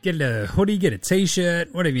it. Get a hoodie, get a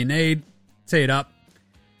t-shirt, whatever you need. Tee it up.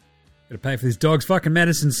 Got to pay for this dog's fucking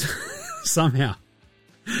medicines somehow.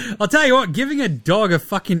 I'll tell you what, giving a dog a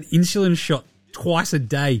fucking insulin shot twice a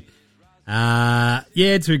day. Yeah,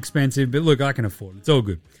 it's expensive, but look, I can afford it. It's all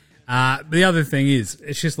good. But the other thing is,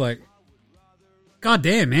 it's just like, God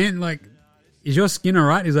damn, man, like, is your skin all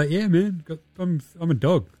right? He's like, yeah, man, I'm a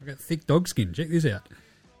dog. I got thick dog skin. Check this out.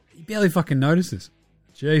 He barely fucking notices.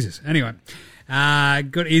 Jesus. Anyway,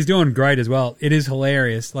 good. He's doing great as well. It is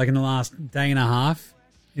hilarious. Like in the last day and a half,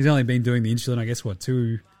 he's only been doing the insulin, I guess, what,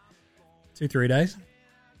 3 days?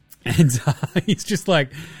 And he's just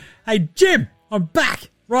like, hey, Jim, I'm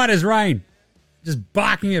back. Right as rain. Just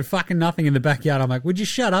barking at fucking nothing in the backyard. I'm like, would you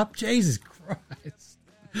shut up? Jesus Christ.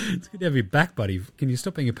 It's good to have you back, buddy. Can you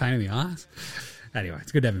stop being a pain in the ass? Anyway,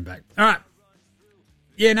 it's good to have him back. All right.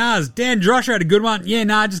 Yeah, nah, Dan Drosher had a good one. Yeah,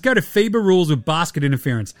 nah, just go to FIBA rules with basket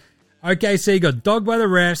interference. OKC got dogged by the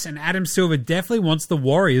refs, and Adam Silver definitely wants the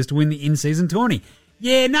Warriors to win the in-season tourney.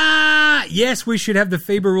 Yeah, nah. Yes, we should have the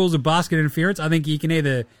FIBA rules of basket interference. I think you can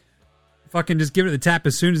either fucking just give it the tap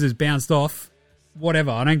as soon as it's bounced off.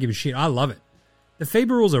 Whatever. I don't give a shit. I love it. The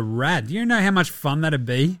FIBA rules are rad. Do you know how much fun that'd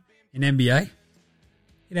be in NBA?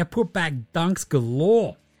 You'd have put back dunks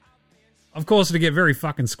galore. Of course, it'd get very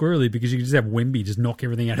fucking squirrely because you could just have Wemby just knock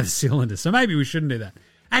everything out of the cylinder. So maybe we shouldn't do that.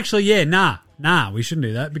 Actually, yeah, nah, we shouldn't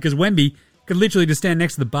do that because Wemby could literally just stand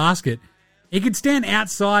next to the basket. He could stand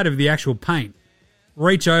outside of the actual paint,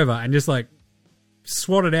 reach over and just like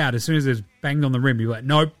swat it out as soon as it's banged on the rim. You're like,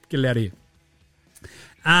 nope, get it out of here.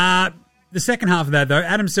 The second half of that, though,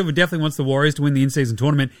 Adam Silver definitely wants the Warriors to win the in-season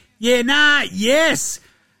tournament. Yes.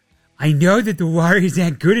 I know that the Warriors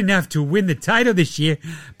aren't good enough to win the title this year,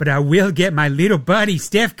 but I will get my little buddy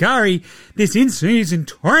Steph Curry this in-season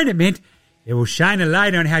tournament. It will shine a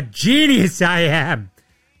light on how genius I am.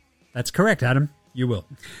 That's correct, Adam. You will.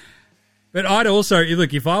 But I'd also,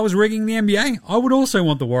 look, if I was rigging the NBA, I would also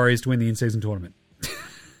want the Warriors to win the in-season tournament.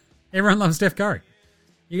 Everyone loves Steph Curry.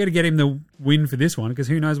 You got to get him the win for this one because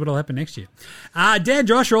who knows what will happen next year. Dan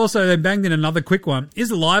Joshua also banged in another quick one. Is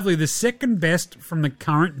Lively the second best from the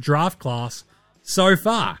current draft class so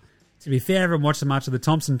far? To be fair, I haven't watched so much of the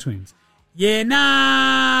Thompson twins.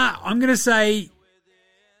 I'm going to say,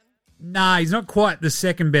 he's not quite the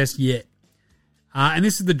second best yet. And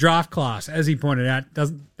this is the draft class. As he pointed out,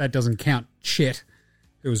 that doesn't count Chet,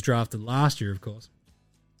 who was drafted last year, of course.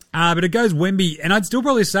 But it goes Wemby, and I'd still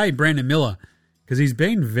probably say Brandon Miller, because he's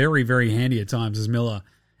been very, very handy at times as Miller,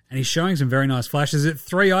 and he's showing some very nice flashes. At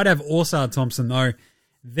 3, I'd have Orsar Thompson, though,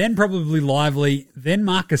 then probably Lively, then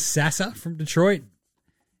Marcus Sasser from Detroit.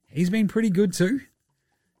 He's been pretty good too.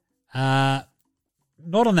 Not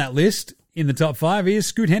on that list in the top 5, he is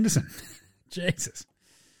Scoot Henderson. Jesus.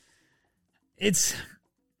 It's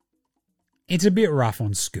a bit rough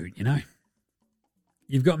on Scoot, you know.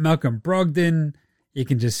 You've got Malcolm Brogdon. You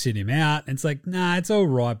can just sit him out. It's like, nah, it's all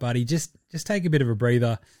right, buddy. Just take a bit of a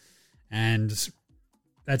breather. And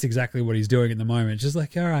that's exactly what he's doing at the moment. Just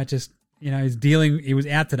like, all right, he's dealing. He was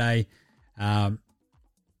out today. I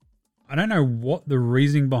don't know what the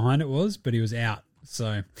reasoning behind it was, but he was out.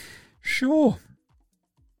 So, sure.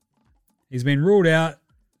 He's been ruled out.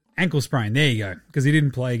 Ankle sprain. There you go. Because he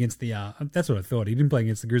didn't play against the, that's what I thought. He didn't play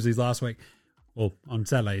against the Grizzlies last week. Well, on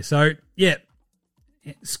Saturday. So, yeah.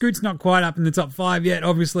 Scoot's not quite up in the top 5 yet.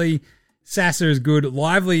 Obviously, Sasser is good.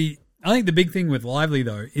 Lively, I think the big thing with Lively,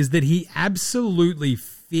 though, is that he absolutely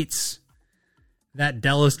fits that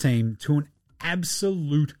Dallas team to an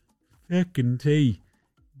absolute fucking T.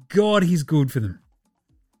 God, he's good for them.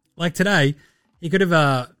 Like today, he could have,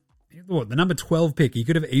 the number 12 pick, he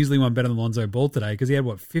could have easily won better than Lonzo Ball today because he had,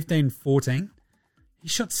 15-14? He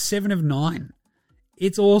shot 7 of 9.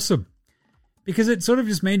 It's awesome. Because it sort of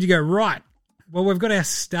just means you go, right, well, we've got our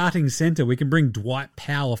starting center. We can bring Dwight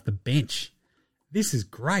Powell off the bench. This is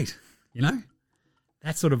great, you know?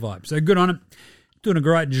 That sort of vibe. So good on him. Doing a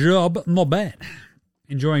great job. Not bad.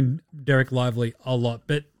 Enjoying Derek Lively a lot.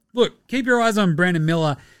 But look, keep your eyes on Brandon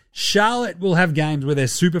Miller. Charlotte will have games where they're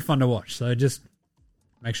super fun to watch. So just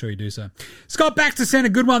make sure you do so. Scott Baxter sent a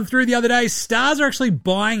good one through the other day. Stars are actually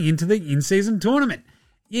buying into the in-season tournament.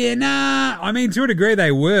 Yeah, I mean, to a degree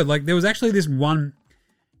they were. Like, there was actually this one,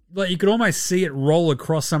 like, you could almost see it roll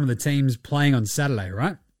across some of the teams playing on Saturday,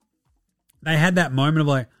 right? They had that moment of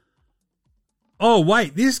like, oh,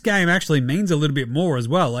 wait, this game actually means a little bit more as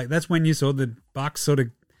well. Like, that's when you saw the Bucks sort of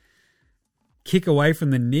kick away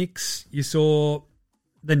from the Knicks. You saw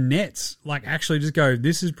the Nets, like, actually just go,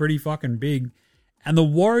 this is pretty fucking big. And the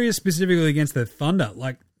Warriors specifically against the Thunder,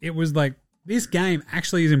 like, it was like, this game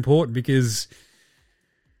actually is important because,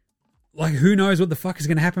 like, who knows what the fuck is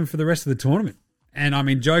going to happen for the rest of the tournament. And, I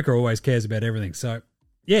mean, Joker always cares about everything. So,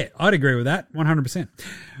 yeah, I'd agree with that 100%.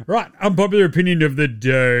 Right, unpopular opinion of the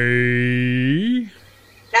day.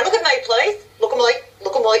 Now look at me, please. Look at me.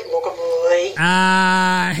 Look at me. Look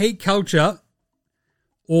at me. Heat culture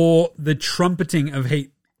or the trumpeting of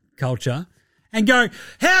heat culture and go,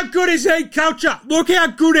 how good is heat culture? Look how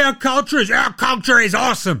good our culture is. Our culture is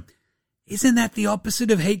awesome. Isn't that the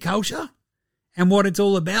opposite of heat culture and what it's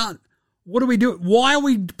all about? What do we do? Why are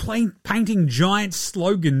we painting giant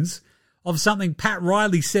slogans of something Pat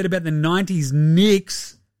Riley said about the 90s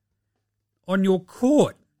Knicks on your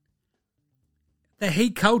court? The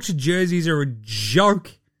heat culture jerseys are a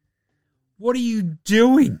joke. What are you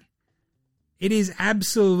doing? It is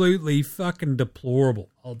absolutely fucking deplorable.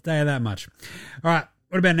 I'll tell you that much. All right,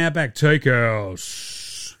 what about an Outback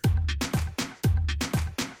Takehouse?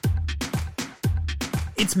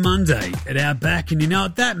 It's Monday at Outback, and you know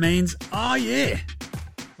what that means? Oh, yeah.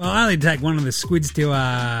 Well, I only take one of the squids to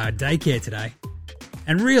daycare today.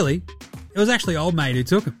 And really, it was actually old mate who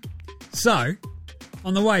took him. So,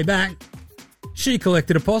 on the way back, she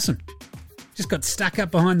collected a possum. Just got stuck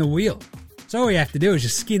up behind the wheel. So all you have to do is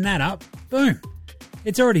just skin that up. Boom.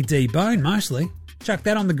 It's already deboned mostly. Chuck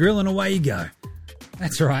that on the grill and away you go.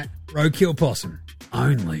 That's right. Roadkill possum.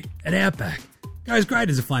 Only at Outback. Goes great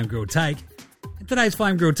as a flame grilled take. And today's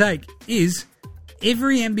flame grilled take is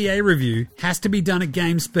every NBA review has to be done at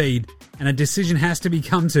game speed and a decision has to be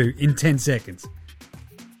come to in 10 seconds.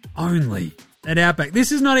 Only at Outback.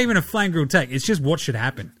 This is not even a flame grilled take. It's just what should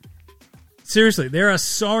happen. Seriously, there are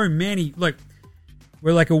so many. Look,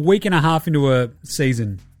 we're like a week and a half into a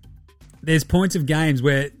season. There's points of games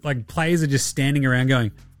where like players are just standing around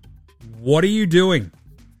going, what are you doing?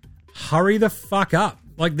 Hurry the fuck up.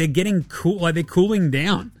 Like they're getting cool, like they're cooling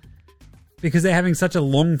down because they're having such a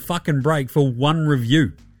long fucking break for one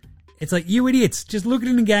review. It's like, you idiots, just look at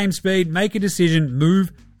it in game speed, make a decision,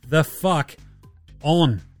 move the fuck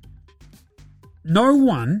on. No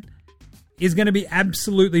one is going to be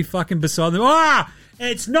absolutely fucking beside them.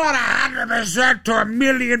 It's not 100% to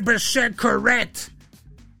 1,000,000% correct.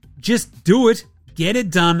 Just do it, get it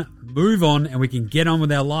done, move on, and we can get on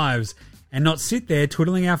with our lives and not sit there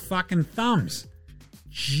twiddling our fucking thumbs.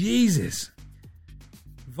 Jesus.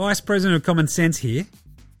 Vice President of Common Sense here.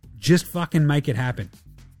 Just fucking make it happen.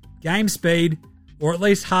 Game speed, or at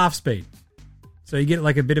least half speed. So you get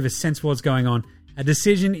like a bit of a sense of what's going on. A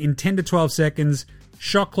decision in 10 to 12 seconds.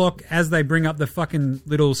 Shot clock as they bring up the fucking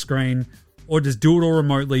little screen. Or just do it all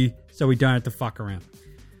remotely so we don't have to fuck around.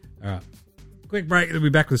 All right. Quick break. We'll be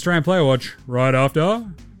back with Australian Player Watch right after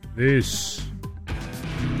this.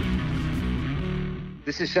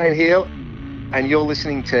 This is Shane Heal, and you're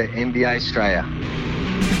listening to NBA Straya.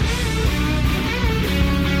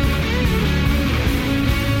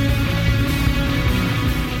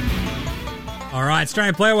 All right,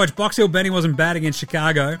 Australian Player Watch. Box Hill Benny wasn't bad against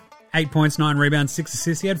Chicago. 8 points, 9 rebounds, 6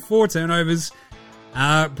 assists. He had 4 turnovers.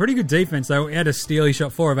 Pretty good defense, though. He had a steal. He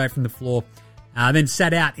shot 4 of 8 from the floor. Then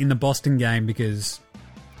sat out in the Boston game because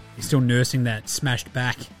he's still nursing that smashed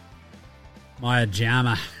back. Maya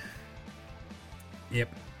Jama.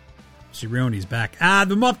 Yep. She ruined his back.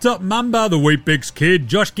 The mop-top Mamba, the Weet-Bix kid,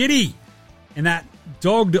 Josh Giddey. In that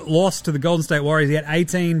dogged loss to the Golden State Warriors, he had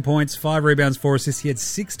 18 points, 5 rebounds, 4 assists. He had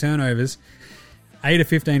 6 turnovers. 8 of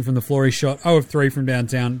 15 from the floor. He shot 0 of 3 from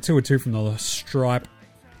downtown, 2 of 2 from the stripe.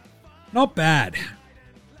 Not bad.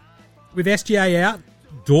 With SGA out,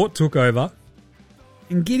 Dort took over.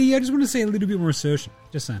 And Giddey, I just want to see a little bit more assertion.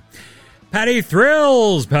 Just saying. Paddy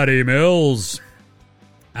Thrills, Paddy Mills.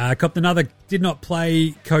 Copped another, did not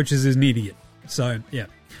play, coaches as an idiot. So, yeah.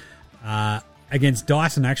 Against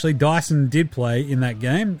Dyson, actually. Dyson did play in that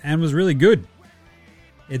game and was really good.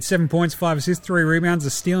 He had 7 points, 5 assists, 3 rebounds, a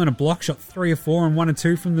steal and a block. Shot 3 of 4 and 1 of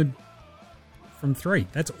 2 from 3.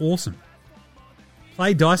 That's awesome.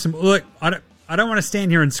 Play Dyson. Look, I don't want to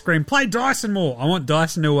stand here and scream, play Dyson more. I want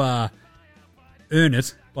Dyson to earn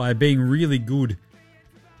it by being really good,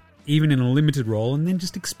 even in a limited role, and then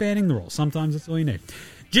just expanding the role. Sometimes that's all you need.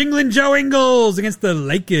 Jingling Joe Ingles against the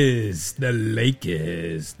Lakers. The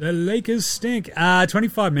Lakers stink.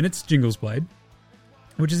 25 minutes Jingles played,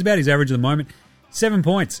 which is about his average at the moment. 7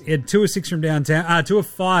 points. He had 2 of 6 from downtown. 2 of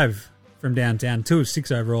 5 from downtown. 2 of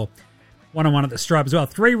 6 overall. 1 on 1 at the stripe as well.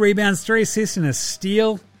 3 rebounds, 3 assists, and a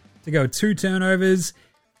steal to go 2 turnovers.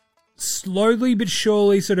 Slowly but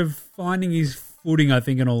surely sort of finding his footing, I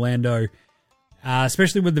think, in Orlando.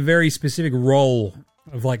 Especially with the very specific role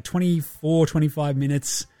of like 24, 25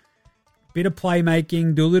 minutes. Bit of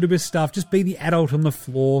playmaking, do a little bit of stuff. Just be the adult on the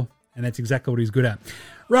floor. And that's exactly what he's good at.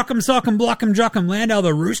 Rock'em, sock'em, block'em, jock'em, Landau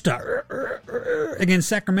the Rooster. Against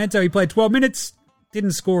Sacramento, he played 12 minutes.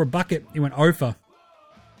 Didn't score a bucket. He went 0 for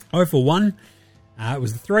 1. It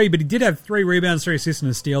was the 3, but he did have 3 rebounds, 3 assists, and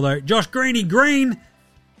a steal, though. Josh Green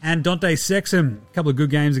and Dante Sexton. A couple of good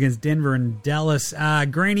games against Denver and Dallas.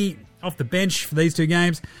 Greeny off the bench for these 2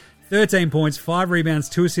 games. 13 points, 5 rebounds,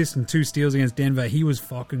 2 assists, and 2 steals against Denver. He was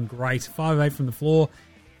fucking great. 5 of 8 from the floor,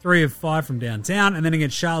 3 of 5 from downtown. And then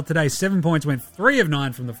against Charlotte today, 7 points, went 3 of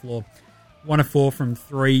 9 from the floor, 1 of 4 from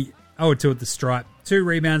 3, 0 of 2 at the stripe. 2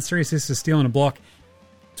 rebounds, 3 assists, a steal, and a block.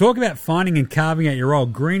 Talk about finding and carving out your role.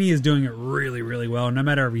 Greeny is doing it really, really well, no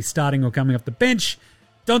matter if he's starting or coming off the bench.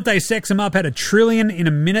 Dante Sexton up, had a trillion in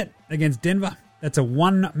a minute against Denver. That's a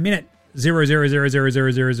 1 minute.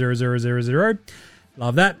 0.000000000.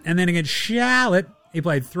 Love that. And then against Charlotte, he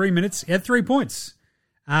played 3 minutes. He had 3 points.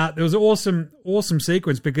 There was an awesome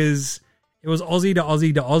sequence because it was Aussie to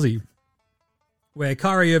Aussie to Aussie, where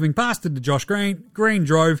Kyrie Irving passed it to Josh Green. Green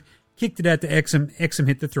drove, kicked it out to Exum. Exum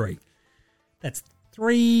hit the 3. That's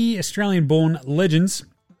 3 Australian-born legends,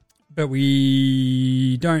 but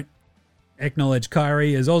we don't acknowledge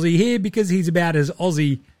Kyrie as Aussie here because he's about as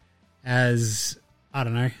Aussie as, I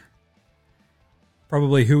don't know,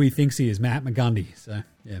 probably who he thinks he is, Mahatma Gandhi. So,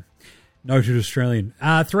 yeah, noted Australian.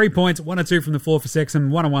 3 points, 1 or 2 from the floor for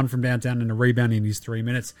Sexton, 1 on 1 from downtown, and a rebound in his 3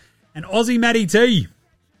 minutes. And Aussie Matty T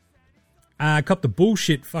copped the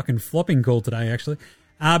bullshit fucking flopping call today, actually.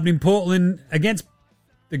 But in Portland, against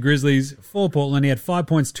the Grizzlies, for Portland, he had 5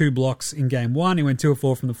 points, 2 blocks in game 1. He went 2 of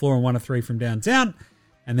 4 from the floor and 1 of 3 from downtown.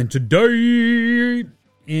 And then today,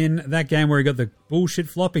 in that game where he got the bullshit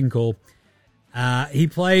flopping call, he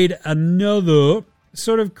played another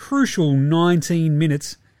sort of crucial 19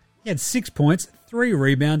 minutes, he had 6 points, 3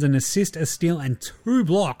 rebounds, an assist, a steal, and 2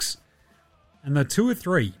 blocks. And the 2 or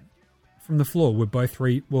 3 from the floor were both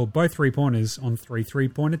three-pointers on 3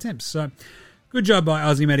 3-point attempts. So, good job by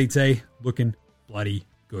Aussie Matty T. Looking bloody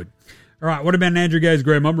good. All right, what about an Andrew Gaze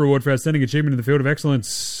Grey Mumba Award for Outstanding Achievement in the Field of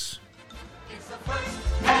Excellence?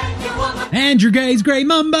 Andrew Gaze Grey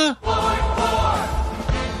Mumba.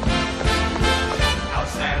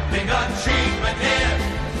 Outstanding achievement in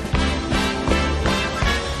the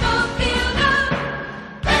field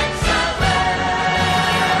of excellence.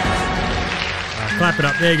 Clap it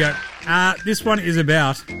up. There you go. This one is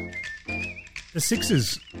about the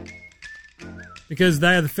Sixers. Because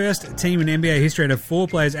they are the first team in NBA history to have 4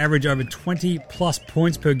 players average over 20-plus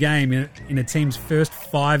points per game in a team's first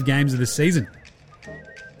 5 games of the season.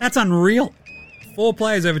 That's unreal. 4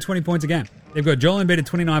 players over 20 points a game. They've got Joel Embiid at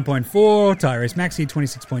 29.4, Tyrese Maxey at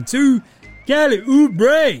 26.2, Kelly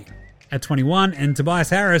Oubre at 21, and Tobias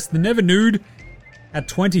Harris, the never nude, at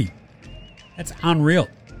 20. That's unreal.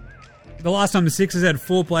 The last time the Sixers had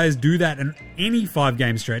 4 players do that in any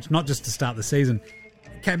 5-game stretch, not just to start the season,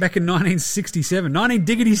 came back in 1967.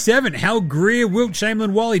 1987. Hal Greer, Wilt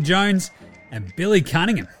Chamberlain, Wally Jones, and Billy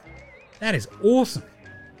Cunningham. That is awesome.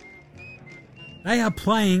 They are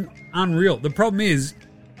playing unreal. The problem is,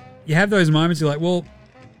 you have those moments, you're like, well,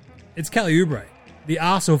 it's Kelly Oubre. The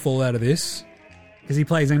arse will fall out of this because he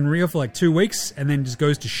plays unreal for like 2 weeks and then just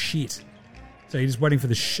goes to shit. So you're just waiting for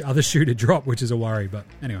the other shoe to drop, which is a worry. But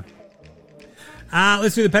anyway.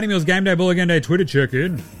 Let's do the Paddy Mills Game Day Ball Game Day Twitter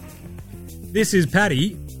check-in. This is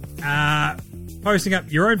Paddy posting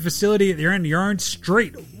up your own facility at your own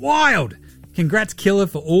street. Wild! Congrats, Killer,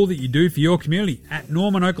 for all that you do for your community. At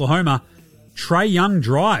Norman, Oklahoma, Trey Young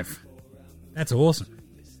Drive. That's awesome.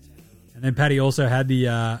 And then Paddy also had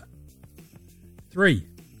the 3,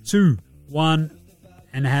 2, 1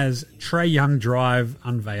 and has Trey Young Drive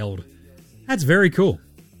unveiled. That's very cool.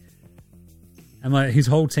 And like his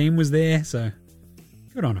whole team was there, so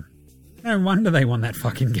good on him. No wonder they won that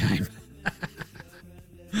fucking game.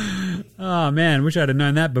 Oh man, wish I'd have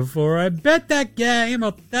known that before I bet that game.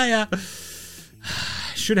 I'll tell ya.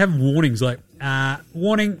 Should have warnings like,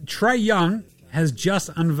 warning, Trey Young has just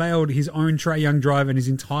unveiled his own Trey Young Drive and his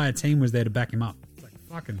entire team was there to back him up. It's like,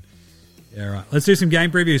 fucking... Yeah, right. Let's do some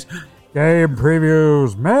game previews. Game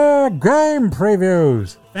previews, man. Game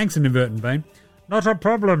previews. Thanks, Inadvertent Bane. Not a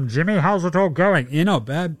problem, Jimmy. How's it all going? Yeah, not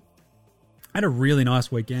bad. I had a really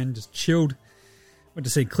nice weekend. Just chilled. Went to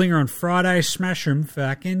see Klinger on Friday. Smash them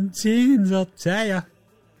fucking tins, I'll tell ya.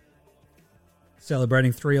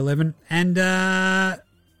 Celebrating 3/11. And, gonna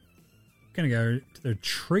go to the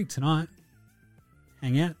retreat tonight.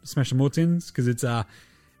 Hang out. Smash some more tins. Because it's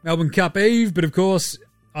Melbourne Cup Eve. But, of course,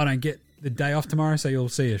 I don't get the day off tomorrow. So you'll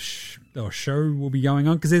see a show will be going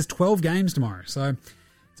on. Because there's 12 games tomorrow. So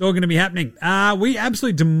it's all going to be happening. We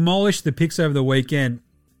absolutely demolished the picks over the weekend.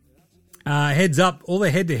 Heads up, all the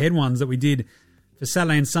head-to-head ones that we did for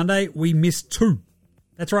Saturday and Sunday, we missed 2.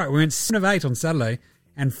 That's right, we went 7 of 8 on Saturday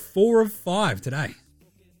and 4 of 5 today.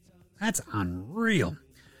 That's unreal.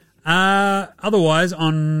 Otherwise,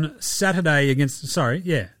 on Saturday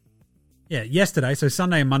yesterday, so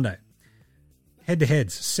Sunday and Monday,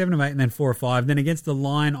 head-to-heads, 7 of 8 and then 4 of 5. Then against the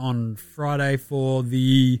line on Friday for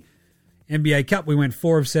the NBA Cup, we went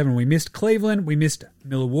 4 of 7. We missed Cleveland, we missed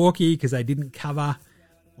Milwaukee because they didn't cover.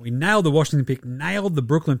 We nailed the Washington pick, nailed the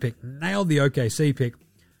Brooklyn pick, nailed the OKC pick,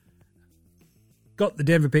 got the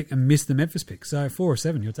Denver pick, and missed the Memphis pick. So 4 or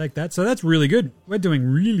 7, you'll take that. So that's really good. We're doing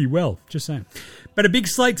really well, just saying. But a big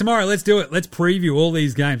slate tomorrow. Let's do it. Let's preview all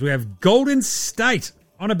these games. We have Golden State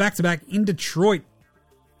on a back-to-back in Detroit.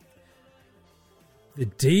 The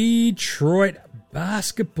Detroit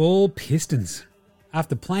Basketball Pistons.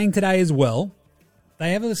 After playing today as well,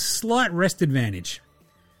 they have a slight rest advantage.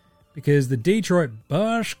 Because the Detroit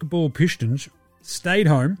Basketball Pistons stayed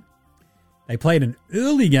home. They played an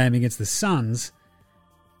early game against the Suns.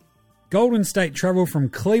 Golden State traveled from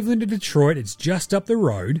Cleveland to Detroit. It's just up the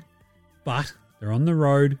road. But they're on the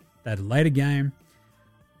road. They had a later game.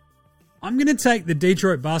 I'm going to take the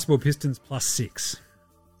Detroit Basketball Pistons +6.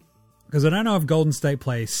 Because I don't know if Golden State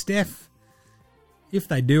plays Steph. If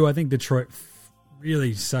they do, I think Detroit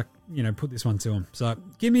really put this one to them. So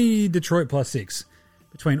give me Detroit +6.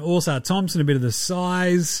 Between All-Star Thompson, a bit of the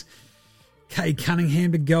size, Kay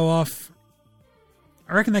Cunningham to go off.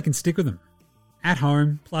 I reckon they can stick with them. At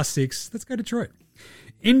home, +6. Let's go Detroit.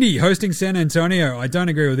 Indy hosting San Antonio. I don't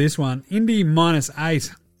agree with this one. Indy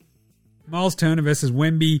 -8. Miles Turner versus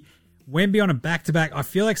Wemby. Wemby on a back-to-back. I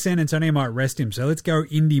feel like San Antonio might rest him, so let's go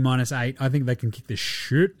Indy -8. I think they can kick the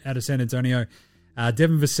shit out of San Antonio.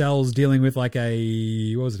 Devin Vassell's dealing with like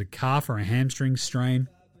a calf or a hamstring strain,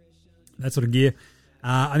 that sort of gear.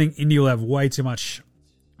 I think Indy will have way too much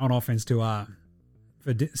on offense for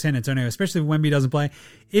San Antonio, especially if Wemby doesn't play.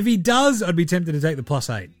 If he does, I'd be tempted to take the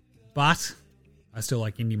 +8, but I still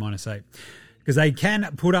like Indy -8 because they can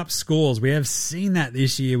put up scores. We have seen that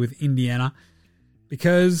this year with Indiana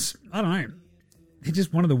because, I don't know, they're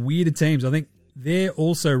just one of the weirder teams. I think they're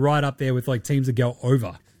also right up there with like teams that go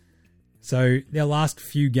over. So their last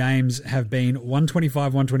few games have been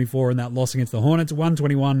 125-124 in that loss against the Hornets,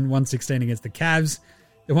 121-116 against the Cavs,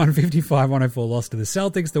 the 155-104 loss to the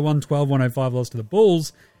Celtics, the 112-105 loss to the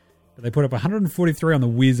Bulls, but they put up 143 on the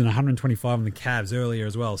Wiz and 125 on the Cavs earlier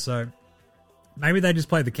as well. So maybe they just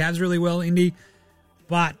played the Cavs really well, Indy,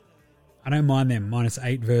 but I don't mind them.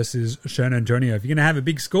 -8 versus San Antonio. If you're going to have a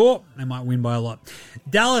big score, they might win by a lot.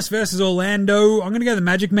 Dallas versus Orlando. I'm going to go the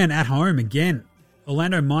Magic Men at home again.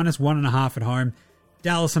 Orlando -1.5 at home.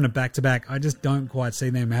 Dallas on a back-to-back. I just don't quite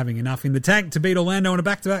see them having enough in the tank to beat Orlando on a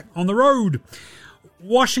back-to-back on the road.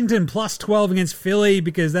 Washington +12 against Philly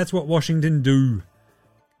because that's what Washington do.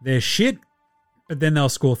 They're shit, but then they'll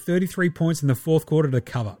score 33 points in the fourth quarter to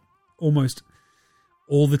cover. Almost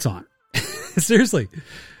all the time. Seriously.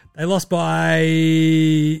 They lost by...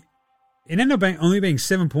 It ended up only being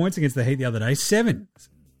 7 points against the Heat the other day. 7.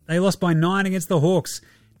 They lost by 9 against the Hawks.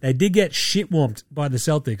 They did get shit-womped by the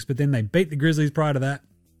Celtics, but then they beat the Grizzlies prior to that.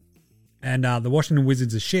 And the Washington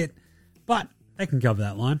Wizards are shit, but they can cover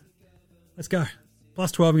that line. Let's go.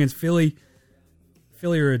 +12 against Philly.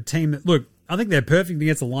 Philly are a team that... Look, I think they're perfect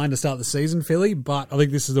against the line to start the season, Philly, but I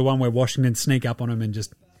think this is the one where Washington sneak up on them and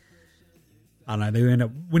just... I don't know, they end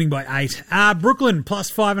up winning by 8. Brooklyn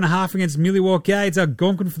 +5.5 against Milwaukee. It's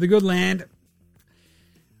Algonquin for the good land.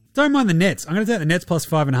 Don't mind the Nets. I'm going to take the Nets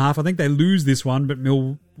 +5.5. I think they lose this one, but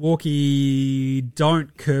Milwaukee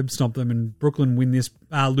don't curb stomp them, and Brooklyn lose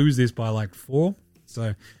this by like 4.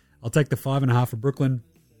 So I'll take the 5.5 for Brooklyn.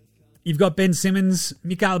 You've got Ben Simmons,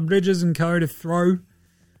 Mikal Bridges, and co to throw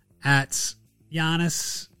at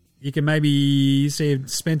Giannis. You can maybe see if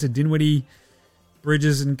Spencer Dinwiddie,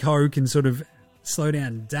 Bridges, and co can sort of slow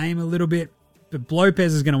down Dame a little bit. But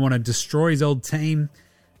Lopez is going to want to destroy his old team.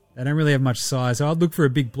 They don't really have much size, so I'd look for a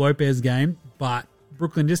big Lopez game. But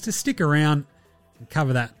Brooklyn just to stick around and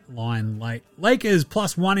cover that line late. Lakers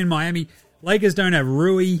 +1 in Miami. Lakers don't have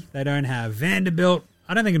Rui. They don't have Vanderbilt.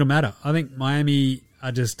 I don't think it'll matter. I think Miami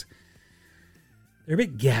are just... They're a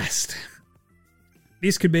bit gassed.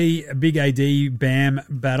 This could be a big AD Bam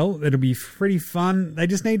battle. It'll be pretty fun. They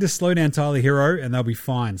just need to slow down Tyler Hero and they'll be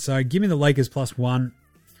fine. So give me the Lakers +1.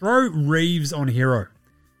 Throw Reeves on Hero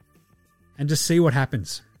and just see what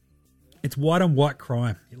happens. It's white on white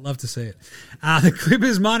crime. You'd love to see it. The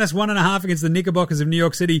Clippers -1.5 against the Knickerbockers of New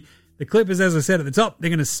York City. The Clippers, as I said at the top,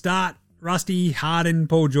 they're going to start Rusty, Harden,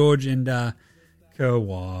 Paul George, and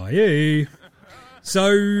Kawhi.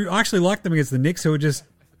 So I actually like them against the Knicks, who are just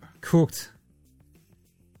cooked.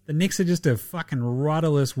 The Knicks are just a fucking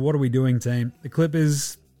rudderless, what are we doing team. The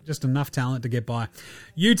Clippers, just enough talent to get by.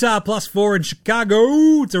 Utah +4 in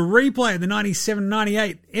Chicago. It's a replay of the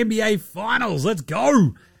 97-98 NBA Finals. Let's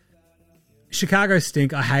go. Chicago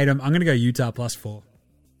stink. I hate them. I'm going to go Utah +4.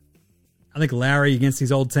 I think Lowry against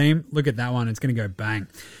his old team. Look at that one. It's going to go bang.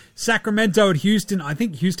 Sacramento at Houston. I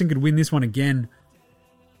think Houston could win this one again.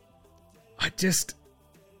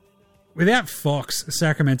 Without Fox,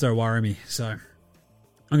 Sacramento worry me. So I'm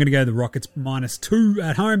going to go the Rockets -2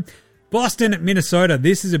 at home. Boston at Minnesota.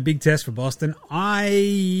 This is a big test for Boston.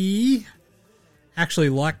 I actually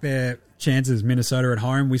like their chances, Minnesota at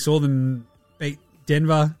home. We saw them beat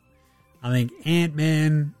Denver. I think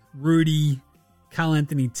Ant-Man, Rudy, Karl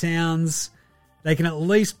Anthony Towns, they can at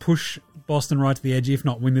least push Boston right to the edge, if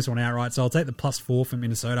not win this one outright. So I'll take the +4 for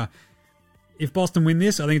Minnesota. If Boston win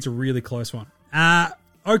this, I think it's a really close one.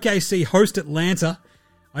 OKC host Atlanta.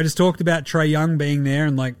 I just talked about Trae Young being there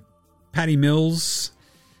and like Patty Mills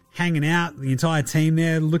hanging out, the entire team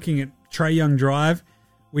there looking at Trae Young drive,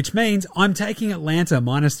 which means I'm taking Atlanta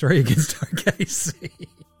 -3 against OKC.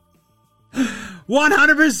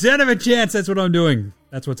 100% of a chance that's what I'm doing.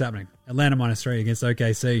 That's what's happening. Atlanta -3 against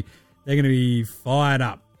OKC. They're going to be fired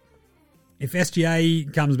up. If SGA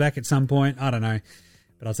comes back at some point, I don't know.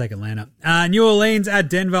 But I'll take Atlanta. New Orleans at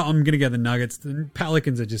Denver. I'm going to go the Nuggets. The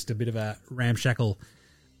Pelicans are just a bit of a ramshackle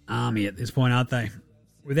army at this point, aren't they?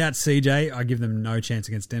 Without CJ, I give them no chance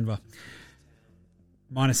against Denver.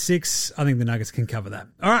 -6. I think the Nuggets can cover that.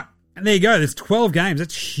 All right. And there you go. There's 12 games.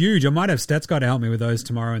 That's huge. I might have Stats Guy to help me with those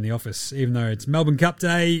tomorrow in the office. Even though it's Melbourne Cup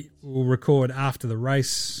Day, we'll record after the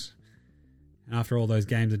race and after all those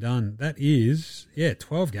games are done. That is,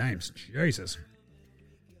 12 games. Jesus.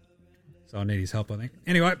 So I need his help, I think.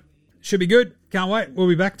 Anyway, should be good. Can't wait. We'll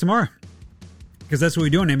be back tomorrow. Because that's what we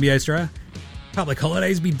do on NBA Australia. Public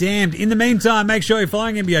holidays be damned. In the meantime, make sure you're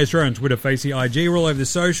following NBA Australia on Twitter, Facey, IG. We're all over the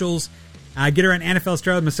socials. Get around NFL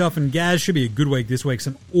Australia, myself and Gaz. Should be a good week this week.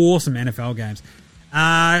 Some awesome NFL games.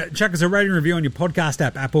 Chuck us a rating review on your podcast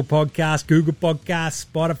app. Apple Podcasts, Google Podcasts,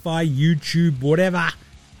 Spotify, YouTube, whatever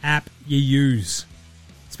app you use.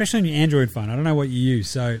 Especially on your Android phone. I don't know what you use.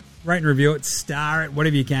 So rate and review it, star it,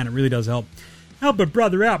 whatever you can. It really does help. Help a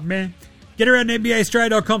brother out, man. Get around to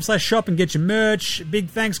NBAaustralia.com/shop and get your merch. Big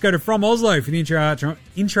thanks go to From Oslo for the intro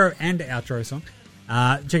and outro song.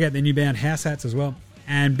 Check out their new band House Hats as well.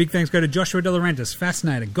 And big thanks go to Joshua De Laurentiis,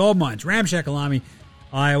 Fascinator, Gold Mines, Ramshackle Army,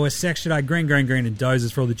 iOS, Section 8, Green, and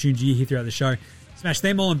Dozers for all the tunes you hear throughout the show. Smash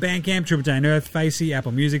them all on Bandcamp, Triple J and Earth, Facey,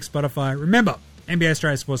 Apple Music, Spotify. Remember, NBA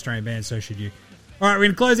Australia supports Australian bands, so should you. All right, we're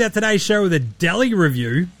going to close out today's show with a deli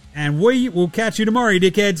review, and we will catch you tomorrow, you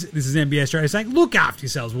dickheads. This is NBA Australia saying, look after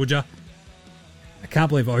yourselves, would ya? I can't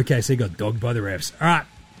believe OKC got dogged by the refs. All right,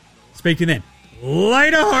 speak to you then.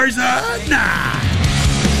 Later, Hoser! Nah!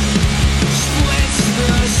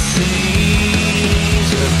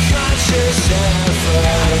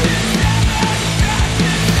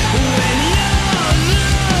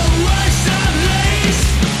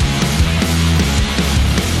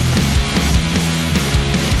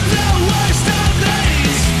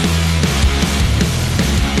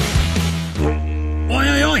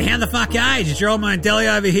 How the fuck age? It's your old man Deli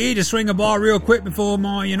over here. Just swing a by real quick before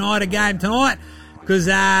my United game tonight. Because,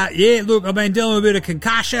 look, I've been dealing with a bit of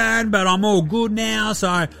concussion, but I'm all good now. So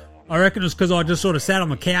I reckon it's because I just sort of sat on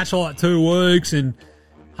the couch for like 2 weeks and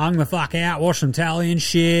hung the fuck out, watched some tally and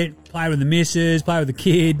shit, played with the missus, played with the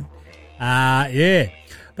kid.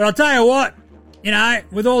 But I'll tell you what,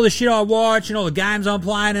 with all the shit I watch and all the games I'm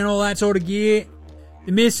playing and all that sort of gear,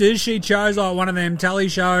 the missus, she chose like one of them telly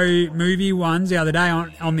show movie ones the other day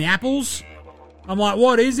on the Apples. I'm like,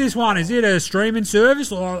 what is this one? Is it a streaming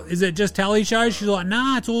service or is it just telly shows? She's like,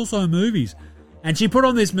 nah, it's also movies. And she put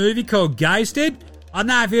on this movie called Ghosted. I don't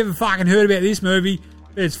know if you ever fucking heard about this movie,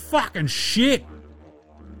 but it's fucking shit.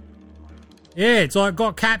 Yeah, it's like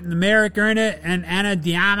got Captain America in it and Ana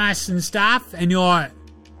de Armas and stuff. And you're like,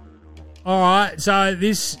 alright, so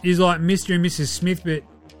this is like Mr. and Mrs. Smith, but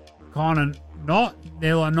kind of not.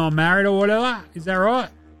 They're like not married or whatever. Is that right?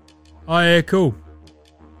 Oh, yeah, cool.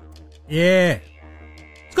 Yeah.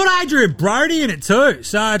 It's got Adrian Brody in it too.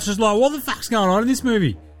 So it's just like, what the fuck's going on in this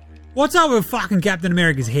movie? What's up with fucking Captain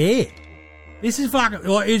America's hair? This is fucking,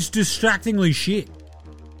 like, it's distractingly shit.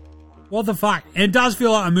 What the fuck? And it does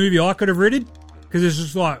feel like a movie I could have written. Because it's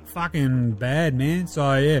just like fucking bad, man.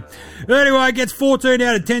 So, yeah. But anyway, it gets 14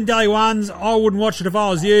 out of 10 daily ones. I wouldn't watch it if I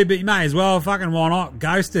was you, but you may as well. Fucking why not?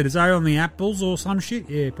 Ghosted. It's over on the Apples or some shit.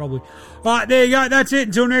 Yeah, probably. All right, there you go. That's it.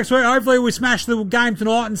 Until next week. Hopefully we smash the game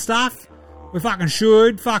tonight and stuff. We fucking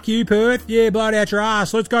should. Fuck you, Perth. Yeah, blow it out your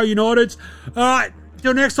ass. Let's go, Uniteds. All right.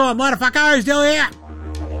 Till next time. Later, fuckers. Dilly out.